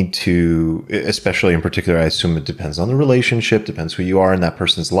we need to, especially in particular, I assume it depends on the relationship, depends who you are in that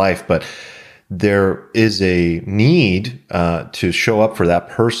person's life, but there is a need to show up for that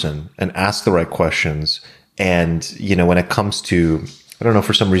person and ask the right questions. And, when it comes to, I don't know,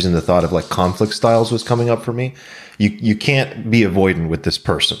 for some reason, the thought of like conflict styles was coming up for me. You can't be avoidant with this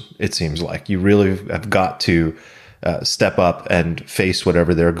person, it seems like. You really have got to step up and face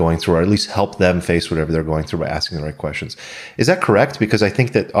whatever they're going through, or at least help them face whatever they're going through by asking the right questions. Is that correct? Because I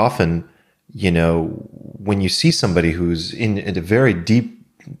think that often, when you see somebody who's in a very deep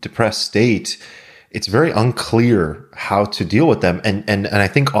depressed state, it's very unclear how to deal with them. And I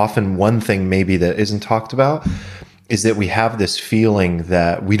think often one thing maybe that isn't talked about is that we have this feeling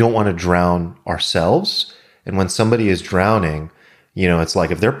that we don't want to drown ourselves. And when somebody is drowning, it's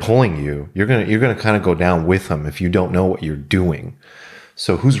like if they're pulling you, you're gonna kind of go down with them if you don't know what you're doing.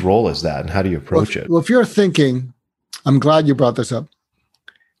 So whose role is that, and how do you approach it? Well, if you're thinking, I'm glad you brought this up,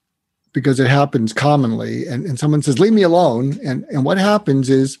 because it happens commonly, and someone says, leave me alone. And what happens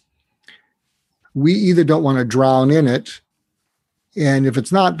is we either don't want to drown in it, and if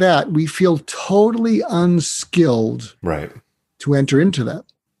it's not that, we feel totally unskilled to enter into that.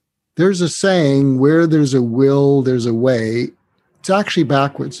 There's a saying, where there's a will, there's a way. It's actually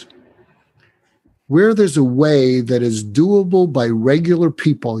backwards. Where there's a way that is doable by regular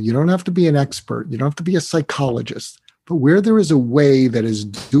people, you don't have to be an expert, you don't have to be a psychologist, but where there is a way that is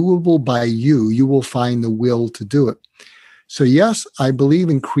doable by you, you will find the will to do it. So yes, I believe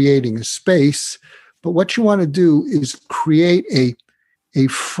in creating a space, but what you want to do is create a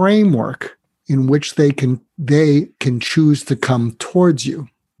framework in which they can choose to come towards you.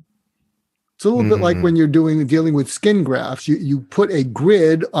 It's a little bit like when you're dealing with skin grafts. You put a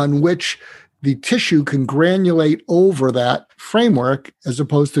grid on which the tissue can granulate over that framework as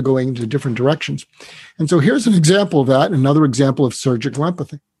opposed to going into different directions. And so here's an example of that, another example of surgical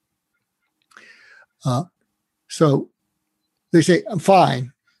empathy. So they say, I'm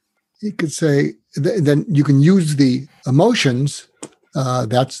fine. You could say, then you can use the emotions.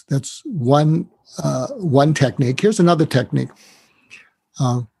 That's one technique. Here's another technique.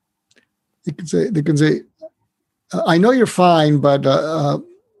 They can say, I know you're fine,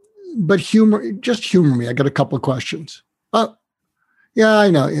 but humor me. I got a couple of questions. Oh, yeah, I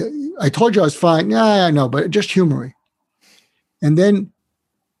know. I told you I was fine. Yeah, I know, but just humor me. And then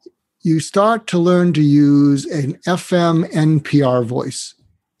you start to learn to use an FM NPR voice.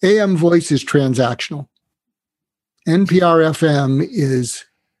 AM voice is transactional. NPR FM is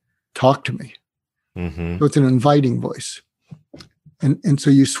talk to me. Mm-hmm. So it's an inviting voice. And so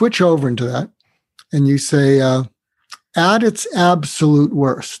you switch over into that and you say, at its absolute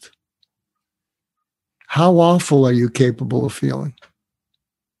worst, how awful are you capable of feeling?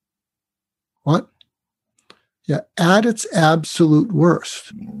 What? Yeah, at its absolute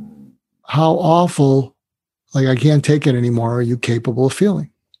worst, how awful, like I can't take it anymore, are you capable of feeling?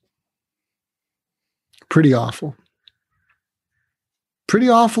 Pretty awful. Pretty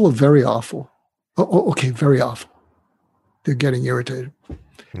awful or very awful? Oh, okay, very awful. They're getting irritated.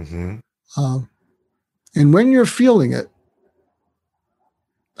 Mm-hmm. And when you're feeling it,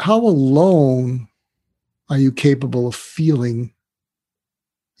 how alone are you capable of feeling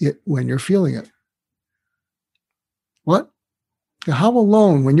it when you're feeling it? What? How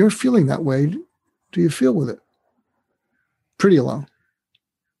alone, when you're feeling that way, do you feel with it? Pretty alone.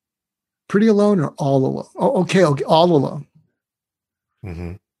 Pretty alone or all alone? Oh, okay, all alone. Mm-hmm.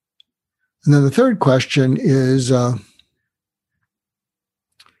 And then the third question is,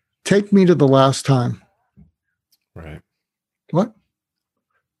 take me to the last time. Right. What?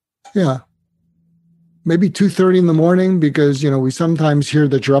 Yeah. Maybe 2:30 in the morning, because, we sometimes hear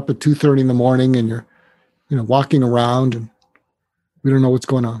that you're up at 2:30 in the morning and you're, walking around and we don't know what's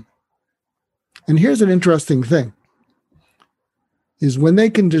going on. And here's an interesting thing, is when they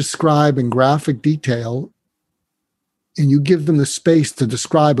can describe in graphic detail and you give them the space to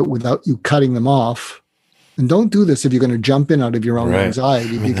describe it without you cutting them off. And don't do this if you're going to jump in out of your own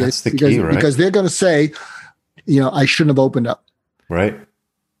anxiety. I mean, that's the key, right? Because they're going to say, I shouldn't have opened up. Right.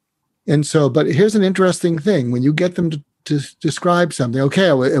 And so, but here's an interesting thing. When you get them to describe something, okay,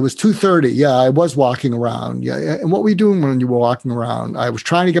 it was 2:30. Yeah, I was walking around. Yeah. And what were you doing when you were walking around? I was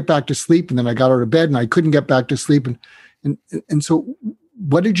trying to get back to sleep, and then I got out of bed and I couldn't get back to sleep. And so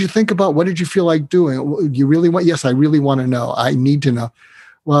what did you think about? What did you feel like doing? You really want? Yes, I really want to know. I need to know.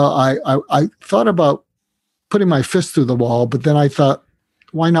 Well, I thought about putting my fist through the wall, but then I thought,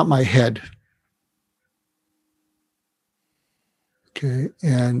 why not my head? Okay.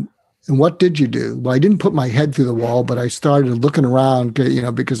 And what did you do? Well, I didn't put my head through the wall, but I started looking around,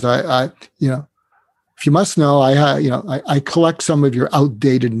 because I if you must know, I collect some of your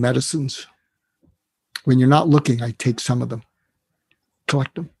outdated medicines. When you're not looking, I take some of them,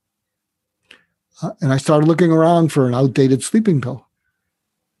 collect them. And I started looking around for an outdated sleeping pill.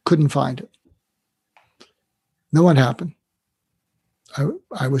 Couldn't find it. No one happened.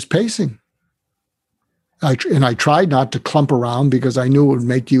 I was pacing. I tried not to clump around because I knew it would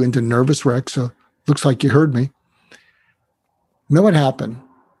make you into nervous wreck. So looks like you heard me. No one happened.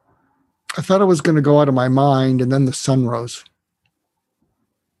 I thought I was going to go out of my mind, and then the sun rose.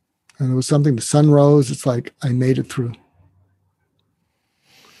 And it was something, the sun rose. It's like I made it through.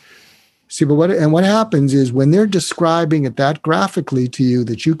 See, but what happens is when they're describing it that graphically to you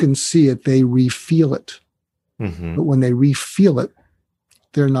that you can see it, they re-feel it. Mm-hmm. But when they re-feel it,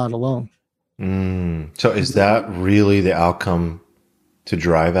 they're not alone. So is that really the outcome to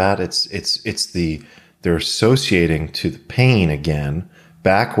drive at? They're associating to the pain again,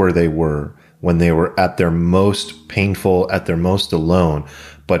 back where they were when they were at their most painful, at their most alone,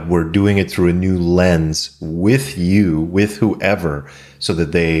 but we're doing it through a new lens with you, with whoever, so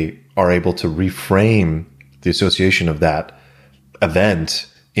that they are able to reframe the association of that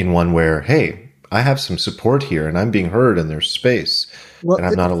event in one where, hey, I have some support here and I'm being heard in their space. Well, and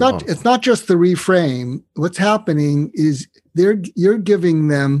I'm not alone. It's not just the reframe. What's happening is you're giving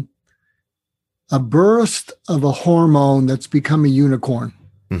them a burst of a hormone that's become a unicorn.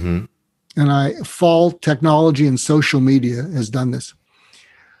 Mm-hmm. And fall technology and social media has done this.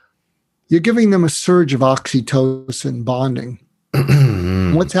 You're giving them a surge of oxytocin bonding.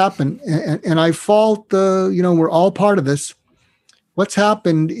 What's happened? And I fault we're all part of this. What's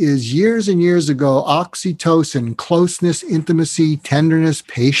happened is years and years ago, oxytocin, closeness, intimacy, tenderness,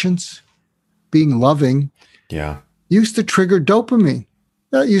 patience, being loving, used to trigger dopamine.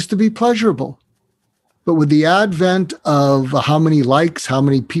 That used to be pleasurable. But with the advent of how many likes, how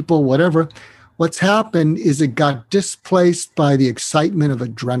many people, whatever, what's happened is it got displaced by the excitement of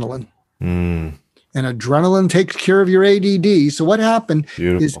adrenaline. And adrenaline takes care of your ADD. So what happened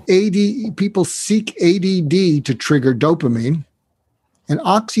is people seek ADD to trigger dopamine. And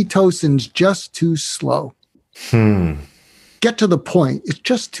oxytocin's just too slow. Get to the point. It's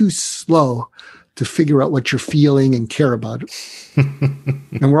just too slow to figure out what you're feeling and care about it.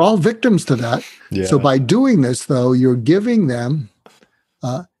 And we're all victims to that. Yeah. So by doing this, though, you're giving them,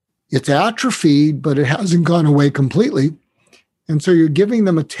 it's atrophied, but it hasn't gone away completely. And so you're giving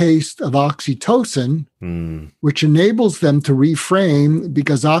them a taste of oxytocin, which enables them to reframe,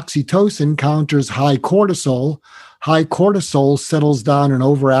 because oxytocin counters high cortisol. High cortisol settles down an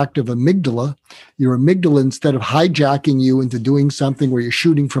overactive amygdala. Your amygdala, instead of hijacking you into doing something where you're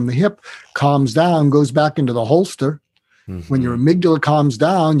shooting from the hip, calms down, goes back into the holster. Mm-hmm. When your amygdala calms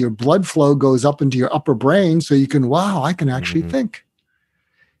down, your blood flow goes up into your upper brain, so you can, I can actually think.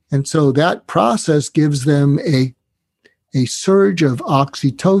 And so that process gives them a surge of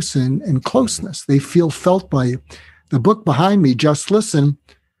oxytocin and closeness. They feel felt by you. The book behind me, Just Listen,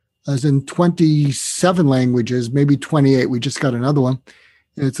 is in 27 languages, maybe 28. We just got another one.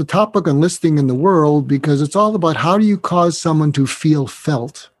 And it's a top book on listening in the world because it's all about how do you cause someone to feel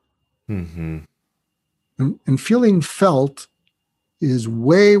felt. Mm-hmm. And feeling felt is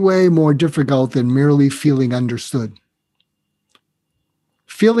way, way more difficult than merely feeling understood.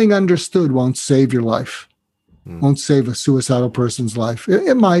 Feeling understood won't save your life, won't save a suicidal person's life.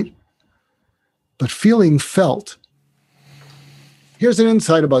 It might, but feeling felt. Here's an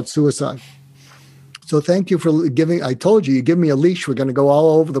insight about suicide. So thank you for giving. I told you give me a leash. We're going to go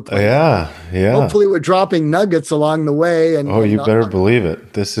all over the place. Yeah. Hopefully we're dropping nuggets along the way. And you better believe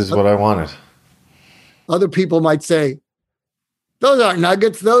it. This is what I wanted. Other people might say, those aren't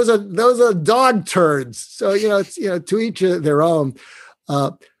nuggets. Those are dog turds. So it's to each their own.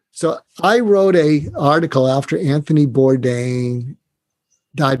 So I wrote an article after Anthony Bourdain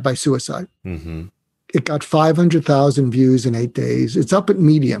died by suicide. Mm-hmm. It got 500,000 views in 8 days. It's up at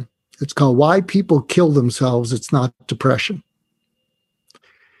Medium. It's called Why People Kill Themselves. It's Not Depression.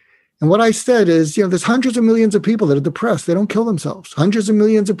 And what I said is, there's hundreds of millions of people that are depressed. They don't kill themselves. Hundreds of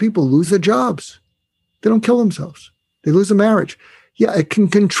millions of people lose their jobs. They don't kill themselves. They lose a marriage. Yeah, it can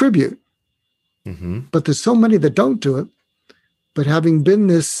contribute. Mm-hmm. But there's so many that don't do it. But having been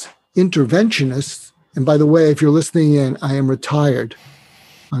this interventionist, and by the way, if you're listening in, I am retired.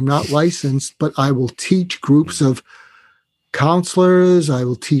 I'm not licensed, but I will teach groups of counselors. I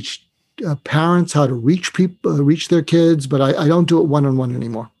will teach parents how to reach people, reach their kids, but I don't do it one-on-one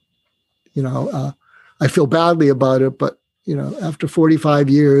anymore. I feel badly about it, but after 45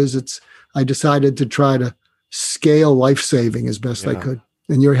 years, I decided to try to scale life-saving as best I could.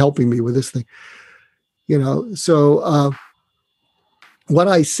 And you're helping me with this thing. So what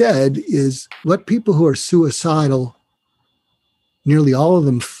I said is what people who are suicidal, nearly all of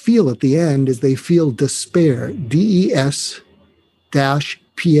them feel at the end is they feel despair, DES-PAIR.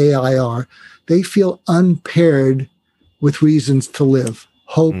 They feel unimpaired with reasons to live.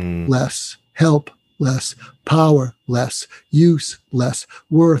 Hopeless, helpless, powerless, useless,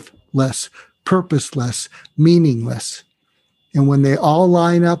 worthless, purposeless, meaningless. And when they all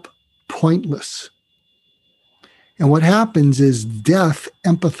line up, pointless. And what happens is death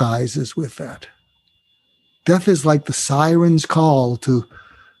empathizes with that. Death is like the siren's call to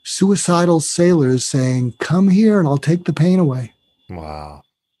suicidal sailors saying, come here and I'll take the pain away. Wow.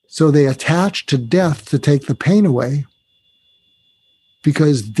 So they attach to death to take the pain away,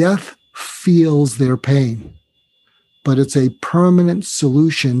 because death feels their pain, but it's a permanent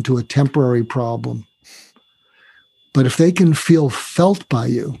solution to a temporary problem. But if they can feel felt by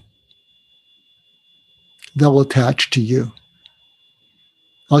you, they'll attach to you.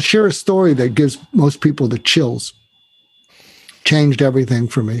 I'll share a story that gives most people the chills. Changed everything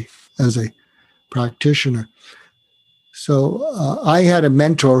for me as a practitioner. So I had a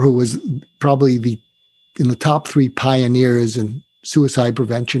mentor who was probably in the top 3 pioneers in suicide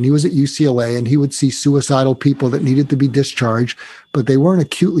prevention. He was at UCLA, and he would see suicidal people that needed to be discharged, but they weren't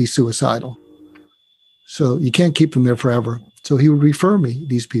acutely suicidal. So you can't keep them there forever. So he would refer me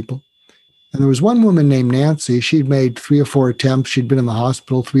these people. And there was one woman named Nancy. She'd made 3 or 4 attempts. She'd been in the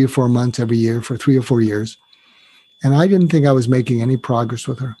hospital 3 or 4 months every year for 3 or 4 years. And I didn't think I was making any progress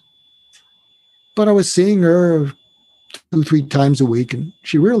with her. But I was seeing her 2, 3 times a week, and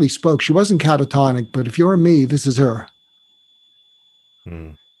she rarely spoke. She wasn't catatonic, but if you're me, this is her.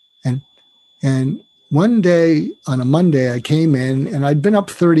 And one day on a Monday, I came in, and I'd been up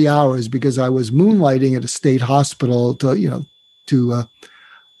 30 hours because I was moonlighting at a state hospital to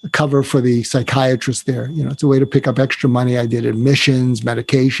cover for the psychiatrist there. It's a way to pick up extra money. I did admissions,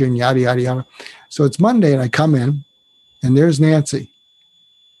 medication, yada, yada, yada. So it's Monday, and I come in, and there's Nancy.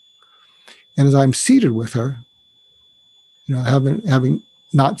 And as I'm seated with her, having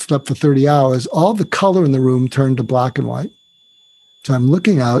not slept for 30 hours, all the color in the room turned to black and white. So I'm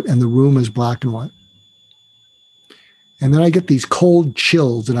looking out, and the room is black and white. And then I get these cold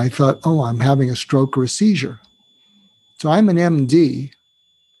chills, and I thought, oh, I'm having a stroke or a seizure. So I'm an MD,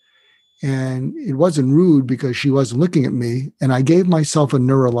 and it wasn't rude because she wasn't looking at me, and I gave myself a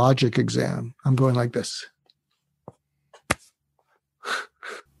neurologic exam. I'm going like this.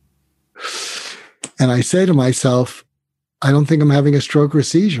 And I say to myself, I don't think I'm having a stroke or a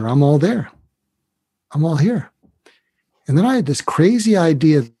seizure. I'm all there. I'm all here. And then I had this crazy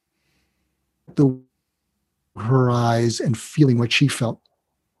idea, her eyes and feeling what she felt.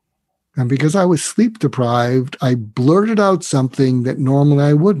 And because I was sleep deprived, I blurted out something that normally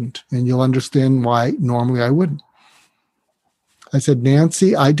I wouldn't. And you'll understand why normally I wouldn't. I said,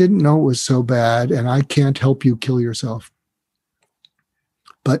 Nancy, I didn't know it was so bad, and I can't help you kill yourself.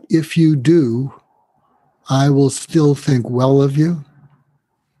 But if you do, I will still think well of you.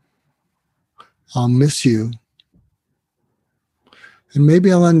 I'll miss you. And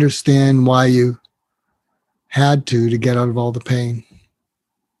maybe I'll understand why you had to get out of all the pain.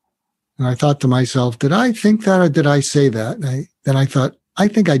 And I thought to myself, did I think that or did I say that? And then I thought, I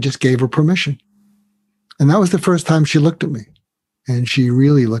think I just gave her permission. And that was the first time she looked at me. And she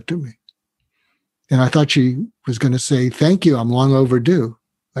really looked at me. And I thought she was going to say, thank you, I'm long overdue.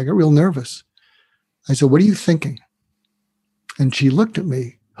 I got real nervous. I said, what are you thinking? And she looked at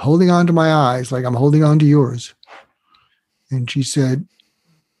me, holding on to my eyes like I'm holding on to yours. And she said,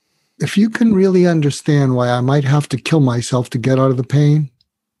 if you can really understand why I might have to kill myself to get out of the pain,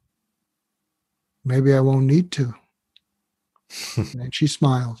 maybe I won't need to. And she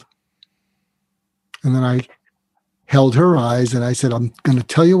smiled. And then I held her eyes and I said, I'm going to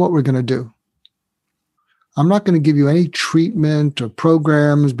tell you what we're going to do. I'm not going to give you any treatment or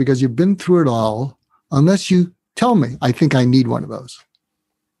programs because you've been through it all, unless you tell me, I think I need one of those.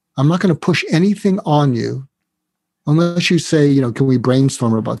 I'm not going to push anything on you unless you say, can we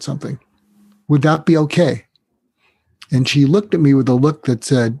brainstorm about something? Would that be okay? And she looked at me with a look that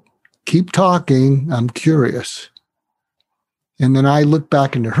said, keep talking. I'm curious. And then I looked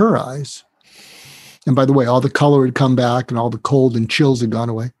back into her eyes. And by the way, all the color had come back and all the cold and chills had gone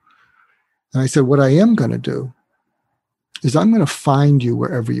away. And I said, what I am going to do is I'm going to find you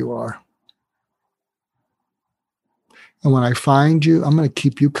wherever you are. And when I find you, I'm going to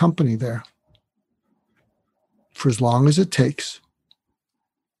keep you company there for as long as it takes.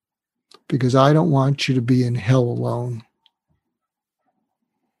 Because I don't want you to be in hell alone.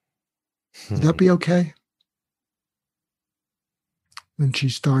 Would that be okay? And she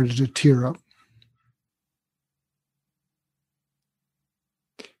started to tear up.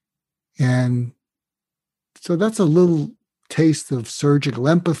 And so that's a little taste of surgical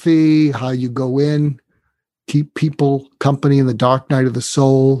empathy, how you go in, keep people company in the dark night of the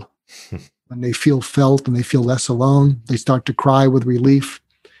soul. When they feel felt and they feel less alone, they start to cry with relief.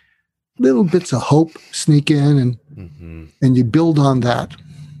 Little bits of hope sneak in, and you build on that.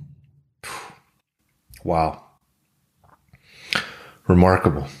 Wow.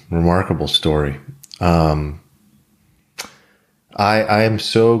 Remarkable story. I am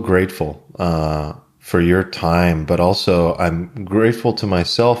so grateful for your time, but also I'm grateful to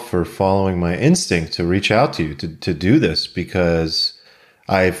myself for following my instinct to reach out to you to do this, because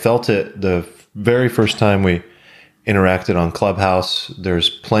I felt it the very first time we interacted on Clubhouse. There's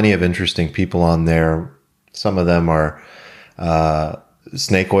plenty of interesting people on there. Some of them are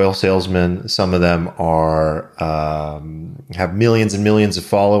snake oil salesmen. Some of them are have millions and millions of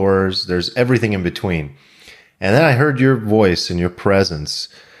followers. There's everything in between. And then I heard your voice and your presence,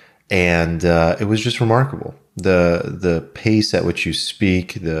 and it was just remarkable. The pace at which you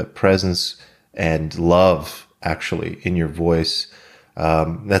speak, the presence and love actually in your voice.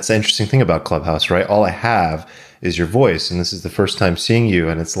 That's the interesting thing about Clubhouse, right? All I have is your voice, and this is the first time seeing you,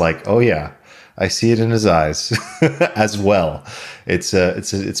 and it's like, oh yeah, I see it in his eyes as well.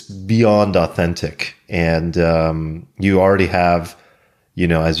 It's beyond authentic, and you already have,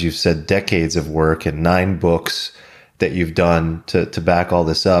 as you've said, decades of work and 9 books that you've done to back all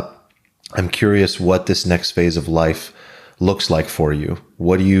this up. I'm curious what this next phase of life looks like for you.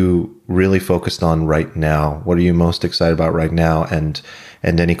 What are you really focused on right now? What are you most excited about right now? And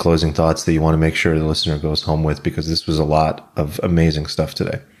any closing thoughts that you want to make sure the listener goes home with, because this was a lot of amazing stuff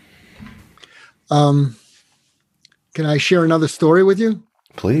today. Can I share another story with you?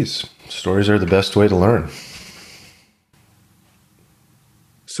 Please. Stories are the best way to learn.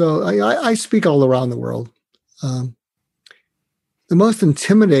 So I speak all around the world. The most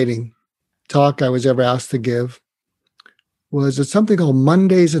intimidating talk I was ever asked to give was at something called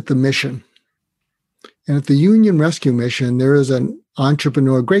Mondays at the Mission. And at the Union Rescue Mission, there is an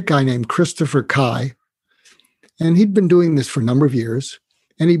entrepreneur, a great guy named Christopher Kai. And he'd been doing this for a number of years.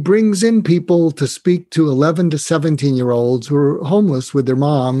 And he brings in people to speak to 11 to 17-year-olds who are homeless with their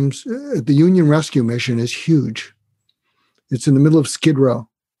moms. The Union Rescue Mission is huge. It's in the middle of Skid Row.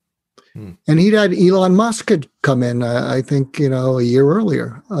 And he'd had Elon Musk had come in, I think, a year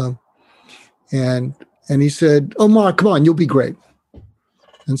earlier. And he said, "Oh, Mark, come on, you'll be great."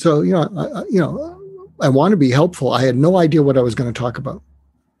 And so, I want to be helpful. I had no idea what I was going to talk about.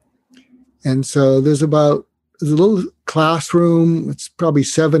 And so there's a little classroom. It's probably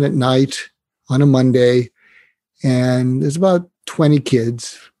 7 at night on a Monday. And there's about 20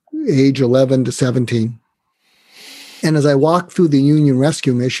 kids, age 11 to 17. And as I walk through the Union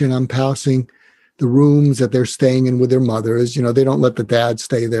Rescue Mission, I'm passing the rooms that they're staying in with their mothers. They don't let the dads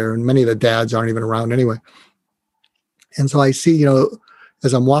stay there. And many of the dads aren't even around anyway. And so I see,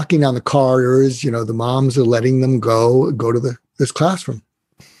 as I'm walking down the corridors, the moms are letting them go to this classroom.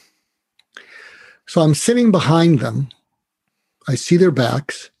 So I'm sitting behind them. I see their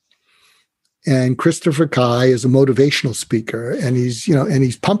backs. And Christopher Kai is a motivational speaker, and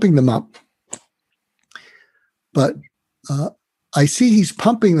he's pumping them up. But I see he's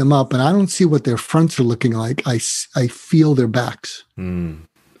pumping them up, and I don't see what their fronts are looking like. I feel their backs. And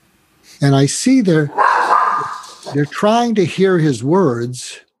I see they're trying to hear his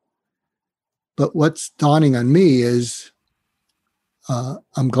words, but what's dawning on me is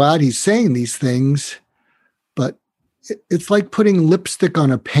I'm glad he's saying these things, but it's like putting lipstick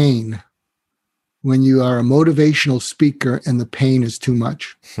on a pain when you are a motivational speaker and the pain is too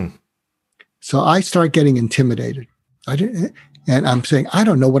much. So I start getting intimidated. And I'm saying, I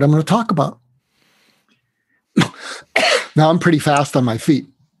don't know what I'm going to talk about. Now I'm pretty fast on my feet.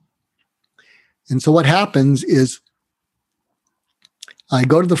 And so what happens is I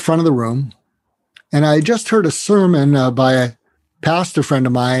go to the front of the room, and I just heard a sermon by pastor friend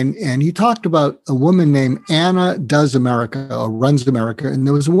of mine, and he talked about a woman named Anna Does America, or Runs America. And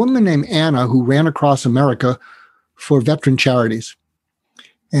there was a woman named Anna who ran across America for veteran charities.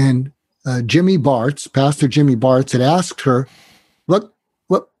 And Jimmy Bartz, Pastor Jimmy Bartz, had asked her, "Look,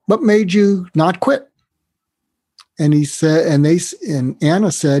 what made you not quit?" And he said, and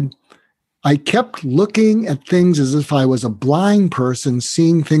Anna said, "I kept looking at things as if I was a blind person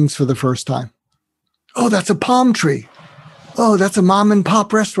seeing things for the first time. Oh, that's a palm tree. Oh, that's a mom and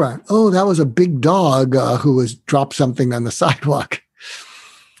pop restaurant. Oh, that was a big dog who was dropped something on the sidewalk."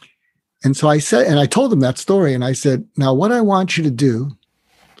 And so I said, and I told him that story. And I said, "Now what I want you to do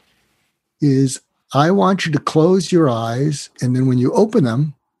is I want you to close your eyes. And then when you open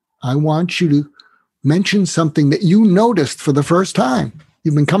them, I want you to mention something that you noticed for the first time.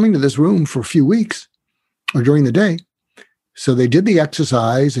 You've been coming to this room for a few weeks or during the day." So they did the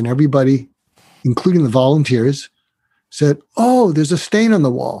exercise, and everybody, including the volunteers, said, "Oh, there's a stain on the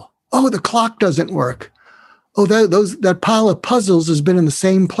wall. Oh, the clock doesn't work. Oh, that pile of puzzles has been in the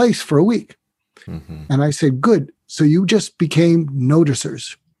same place for a week." Mm-hmm. And I said, "Good. So you just became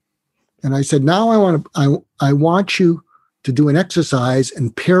noticers." And I said, "Now I want you to do an exercise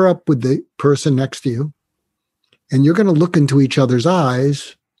and pair up with the person next to you. And you're going to look into each other's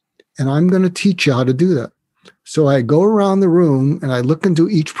eyes, and I'm going to teach you how to do that." So I go around the room and I look into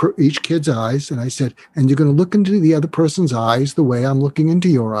each kid's eyes, and I said, "And you're going to look into the other person's eyes the way I'm looking into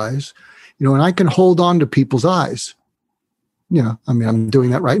your eyes. And I can hold on to people's eyes. I'm doing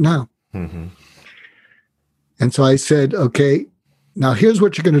that right now." Mm-hmm. And so I said, "Okay, now here's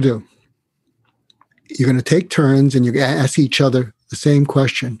what you're going to do. You're going to take turns and you're going to ask each other the same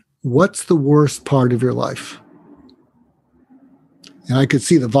question. What's the worst part of your life?" And I could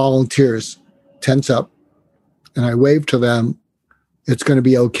see the volunteers tense up, and I waved to them. "It's going to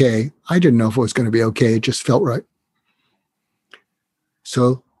be okay." I didn't know if it was going to be okay. It just felt right.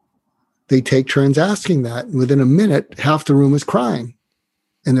 So they take turns asking that. And within a minute, half the room is crying.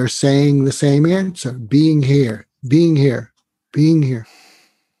 And they're saying the same answer: being here, being here, being here.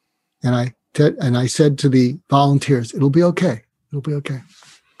 And I said to the volunteers, "It'll be okay. It'll be okay."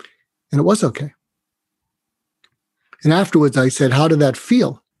 And it was okay. And afterwards, I said, "How did that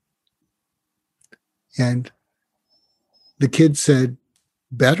feel?" And the kid said,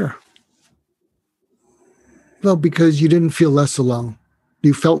 "Better." Well, because you didn't feel less alone.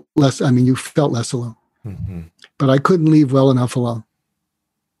 You felt less alone. Mm-hmm. But I couldn't leave well enough alone.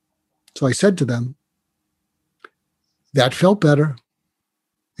 So I said to them, "That felt better.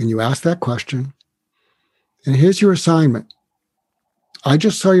 And you asked that question. And here's your assignment. I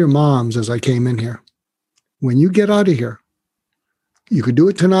just saw your moms as I came in here. When you get out of here, you could do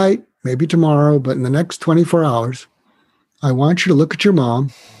it tonight, maybe tomorrow, but in the next 24 hours, I want you to look at your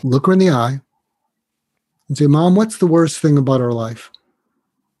mom, look her in the eye, and say, 'Mom, what's the worst thing about our life?'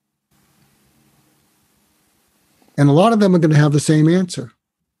 And a lot of them are going to have the same answer.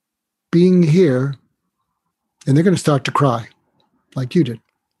 Being here, and they're going to start to cry, like you did.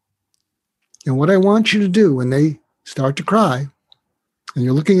 And what I want you to do when they start to cry, and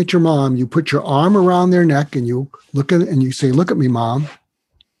you're looking at your mom, you put your arm around their neck and you look at and you say, 'Look at me, Mom.'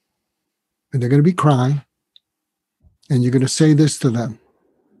 And they're going to be crying. And you're going to say this to them: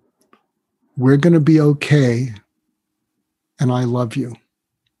 'We're going to be okay, and I love you.'"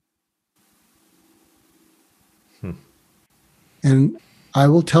 And I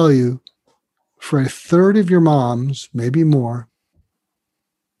will tell you, for a third of your moms, maybe more,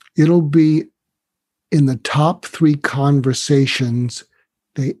 it'll be in the top 3 conversations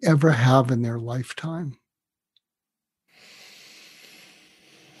they ever have in their lifetime.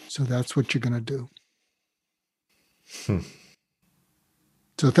 So that's what you're going to do.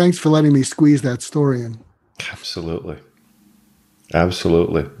 So thanks for letting me squeeze that story in. Absolutely.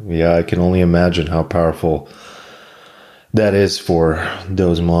 Absolutely. Yeah, I can only imagine how powerful that is for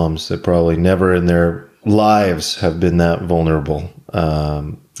those moms that probably never in their lives have been that vulnerable,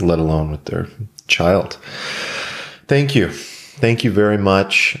 let alone with their child. Thank you. Thank you very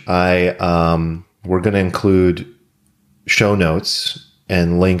much. We're going to include show notes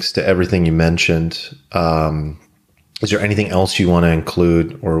and links to everything you mentioned. Is there anything else you want to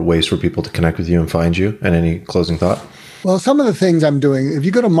include or ways for people to connect with you and find you? And any closing thought? Well, some of the things I'm doing, if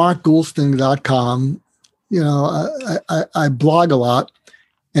you go to markgoulston.com, I blog a lot,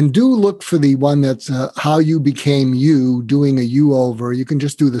 and do look for the one that's How You Became You, doing a you-over. You can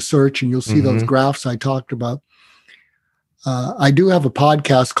just do the search and you'll see those graphs I talked about. I do have a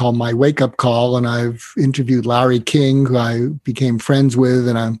podcast called My Wake Up Call, and I've interviewed Larry King, who I became friends with,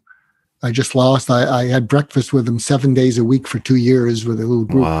 and I had breakfast with him 7 days a week for 2 years with a little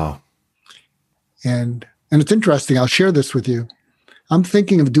group. Wow. And it's interesting. I'll share this with you. I'm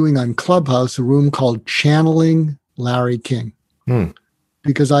thinking of doing on Clubhouse a room called Channeling Larry King,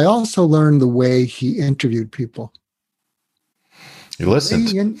 because I also learned the way he interviewed people. You listened.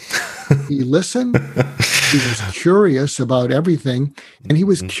 He listened. He was curious about everything, and he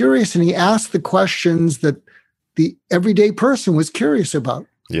was curious, and he asked the questions that the everyday person was curious about.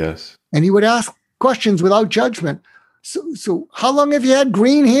 Yes. And he would ask questions without judgment. So how long have you had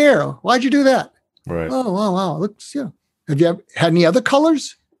green hair? Why'd you do that? Right. Oh, wow. Looks, have you ever had any other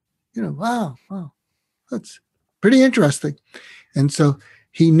colors? Wow. That's pretty interesting. And so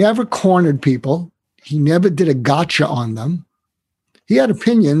he never cornered people. He never did a gotcha on them. He had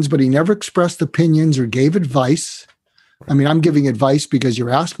opinions, but he never expressed opinions or gave advice. I mean, I'm giving advice because you're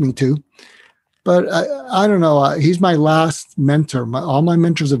asking me to, but I don't know. He's my last mentor. All my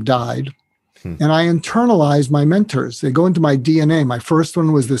mentors have died. And I internalize my mentors. They go into my DNA. My first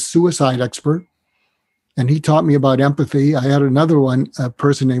one was the suicide expert, and he taught me about empathy. I had another one, a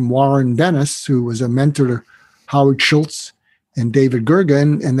person named Warren Bennis, who was a mentor to Howard Schultz and David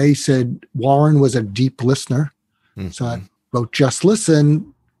Gergen, and they said Warren was a deep listener. So I wrote Just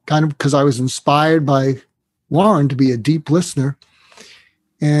Listen, kind of because I was inspired by Warren to be a deep listener.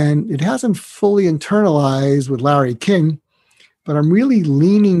 And it hasn't fully internalized with Larry King, but I'm really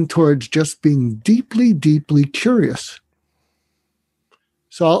leaning towards just being deeply, deeply curious.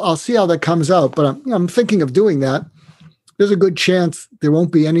 So I'll see how that comes out, but I'm thinking of doing that. There's a good chance there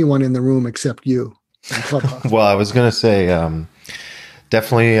won't be anyone in the room except you. Well, I was going to say,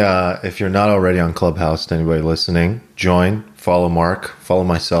 definitely, if you're not already on Clubhouse, to anybody listening, join, follow Mark, follow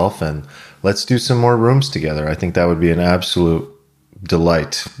myself, and let's do some more rooms together. I think that would be an absolute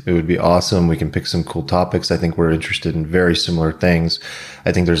delight. It would be awesome. We can pick some cool topics. I think we're interested in very similar things.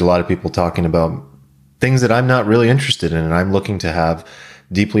 I think there's a lot of people talking about things that I'm not really interested in, and I'm looking to have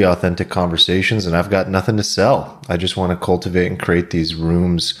deeply authentic conversations, and I've got nothing to sell. I just want to cultivate and create these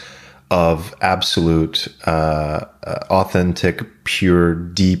rooms of absolute, authentic, pure,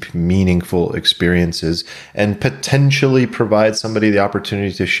 deep, meaningful experiences, and potentially provide somebody the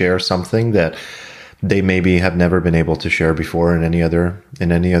opportunity to share something that they maybe have never been able to share before in any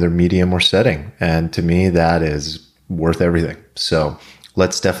other medium or setting. And to me, that is worth everything. So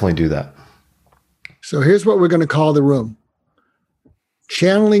let's definitely do that. So here's what we're going to call the room.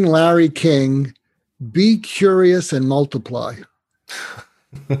 Channeling Larry King, be curious and multiply.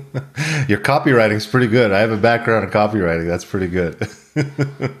 Your copywriting's pretty good. I have a background in copywriting. That's pretty good.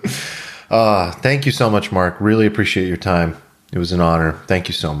 Thank you so much, Mark. Really appreciate your time. It was an honor. Thank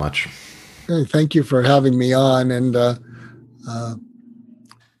you so much. Thank you for having me on. And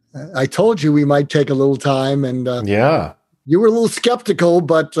I told you we might take a little time. And yeah, you were a little skeptical,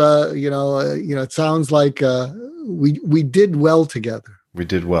 but it sounds like we did well together. We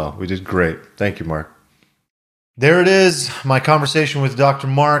did well. We did great. Thank you, Mark. There it is, my conversation with Dr.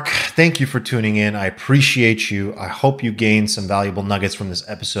 Mark. Thank you for tuning in. I appreciate you. I hope you gained some valuable nuggets from this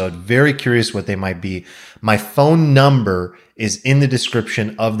episode. Very curious what they might be. My phone number is in the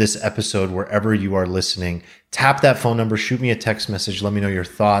description of this episode, wherever you are listening. Tap that phone number, shoot me a text message, let me know your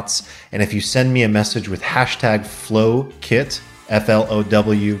thoughts. And if you send me a message with hashtag FlowKit,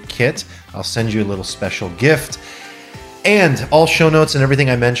 FLOW kit, I'll send you a little special gift. And all show notes and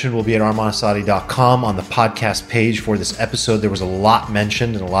everything I mentioned will be at armanasadi.com on the podcast page for this episode. There was a lot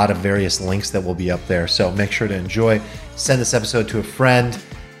mentioned and a lot of various links that will be up there. So make sure to enjoy. Send this episode to a friend.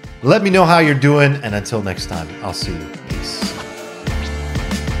 Let me know how you're doing. And until next time, I'll see you. Peace.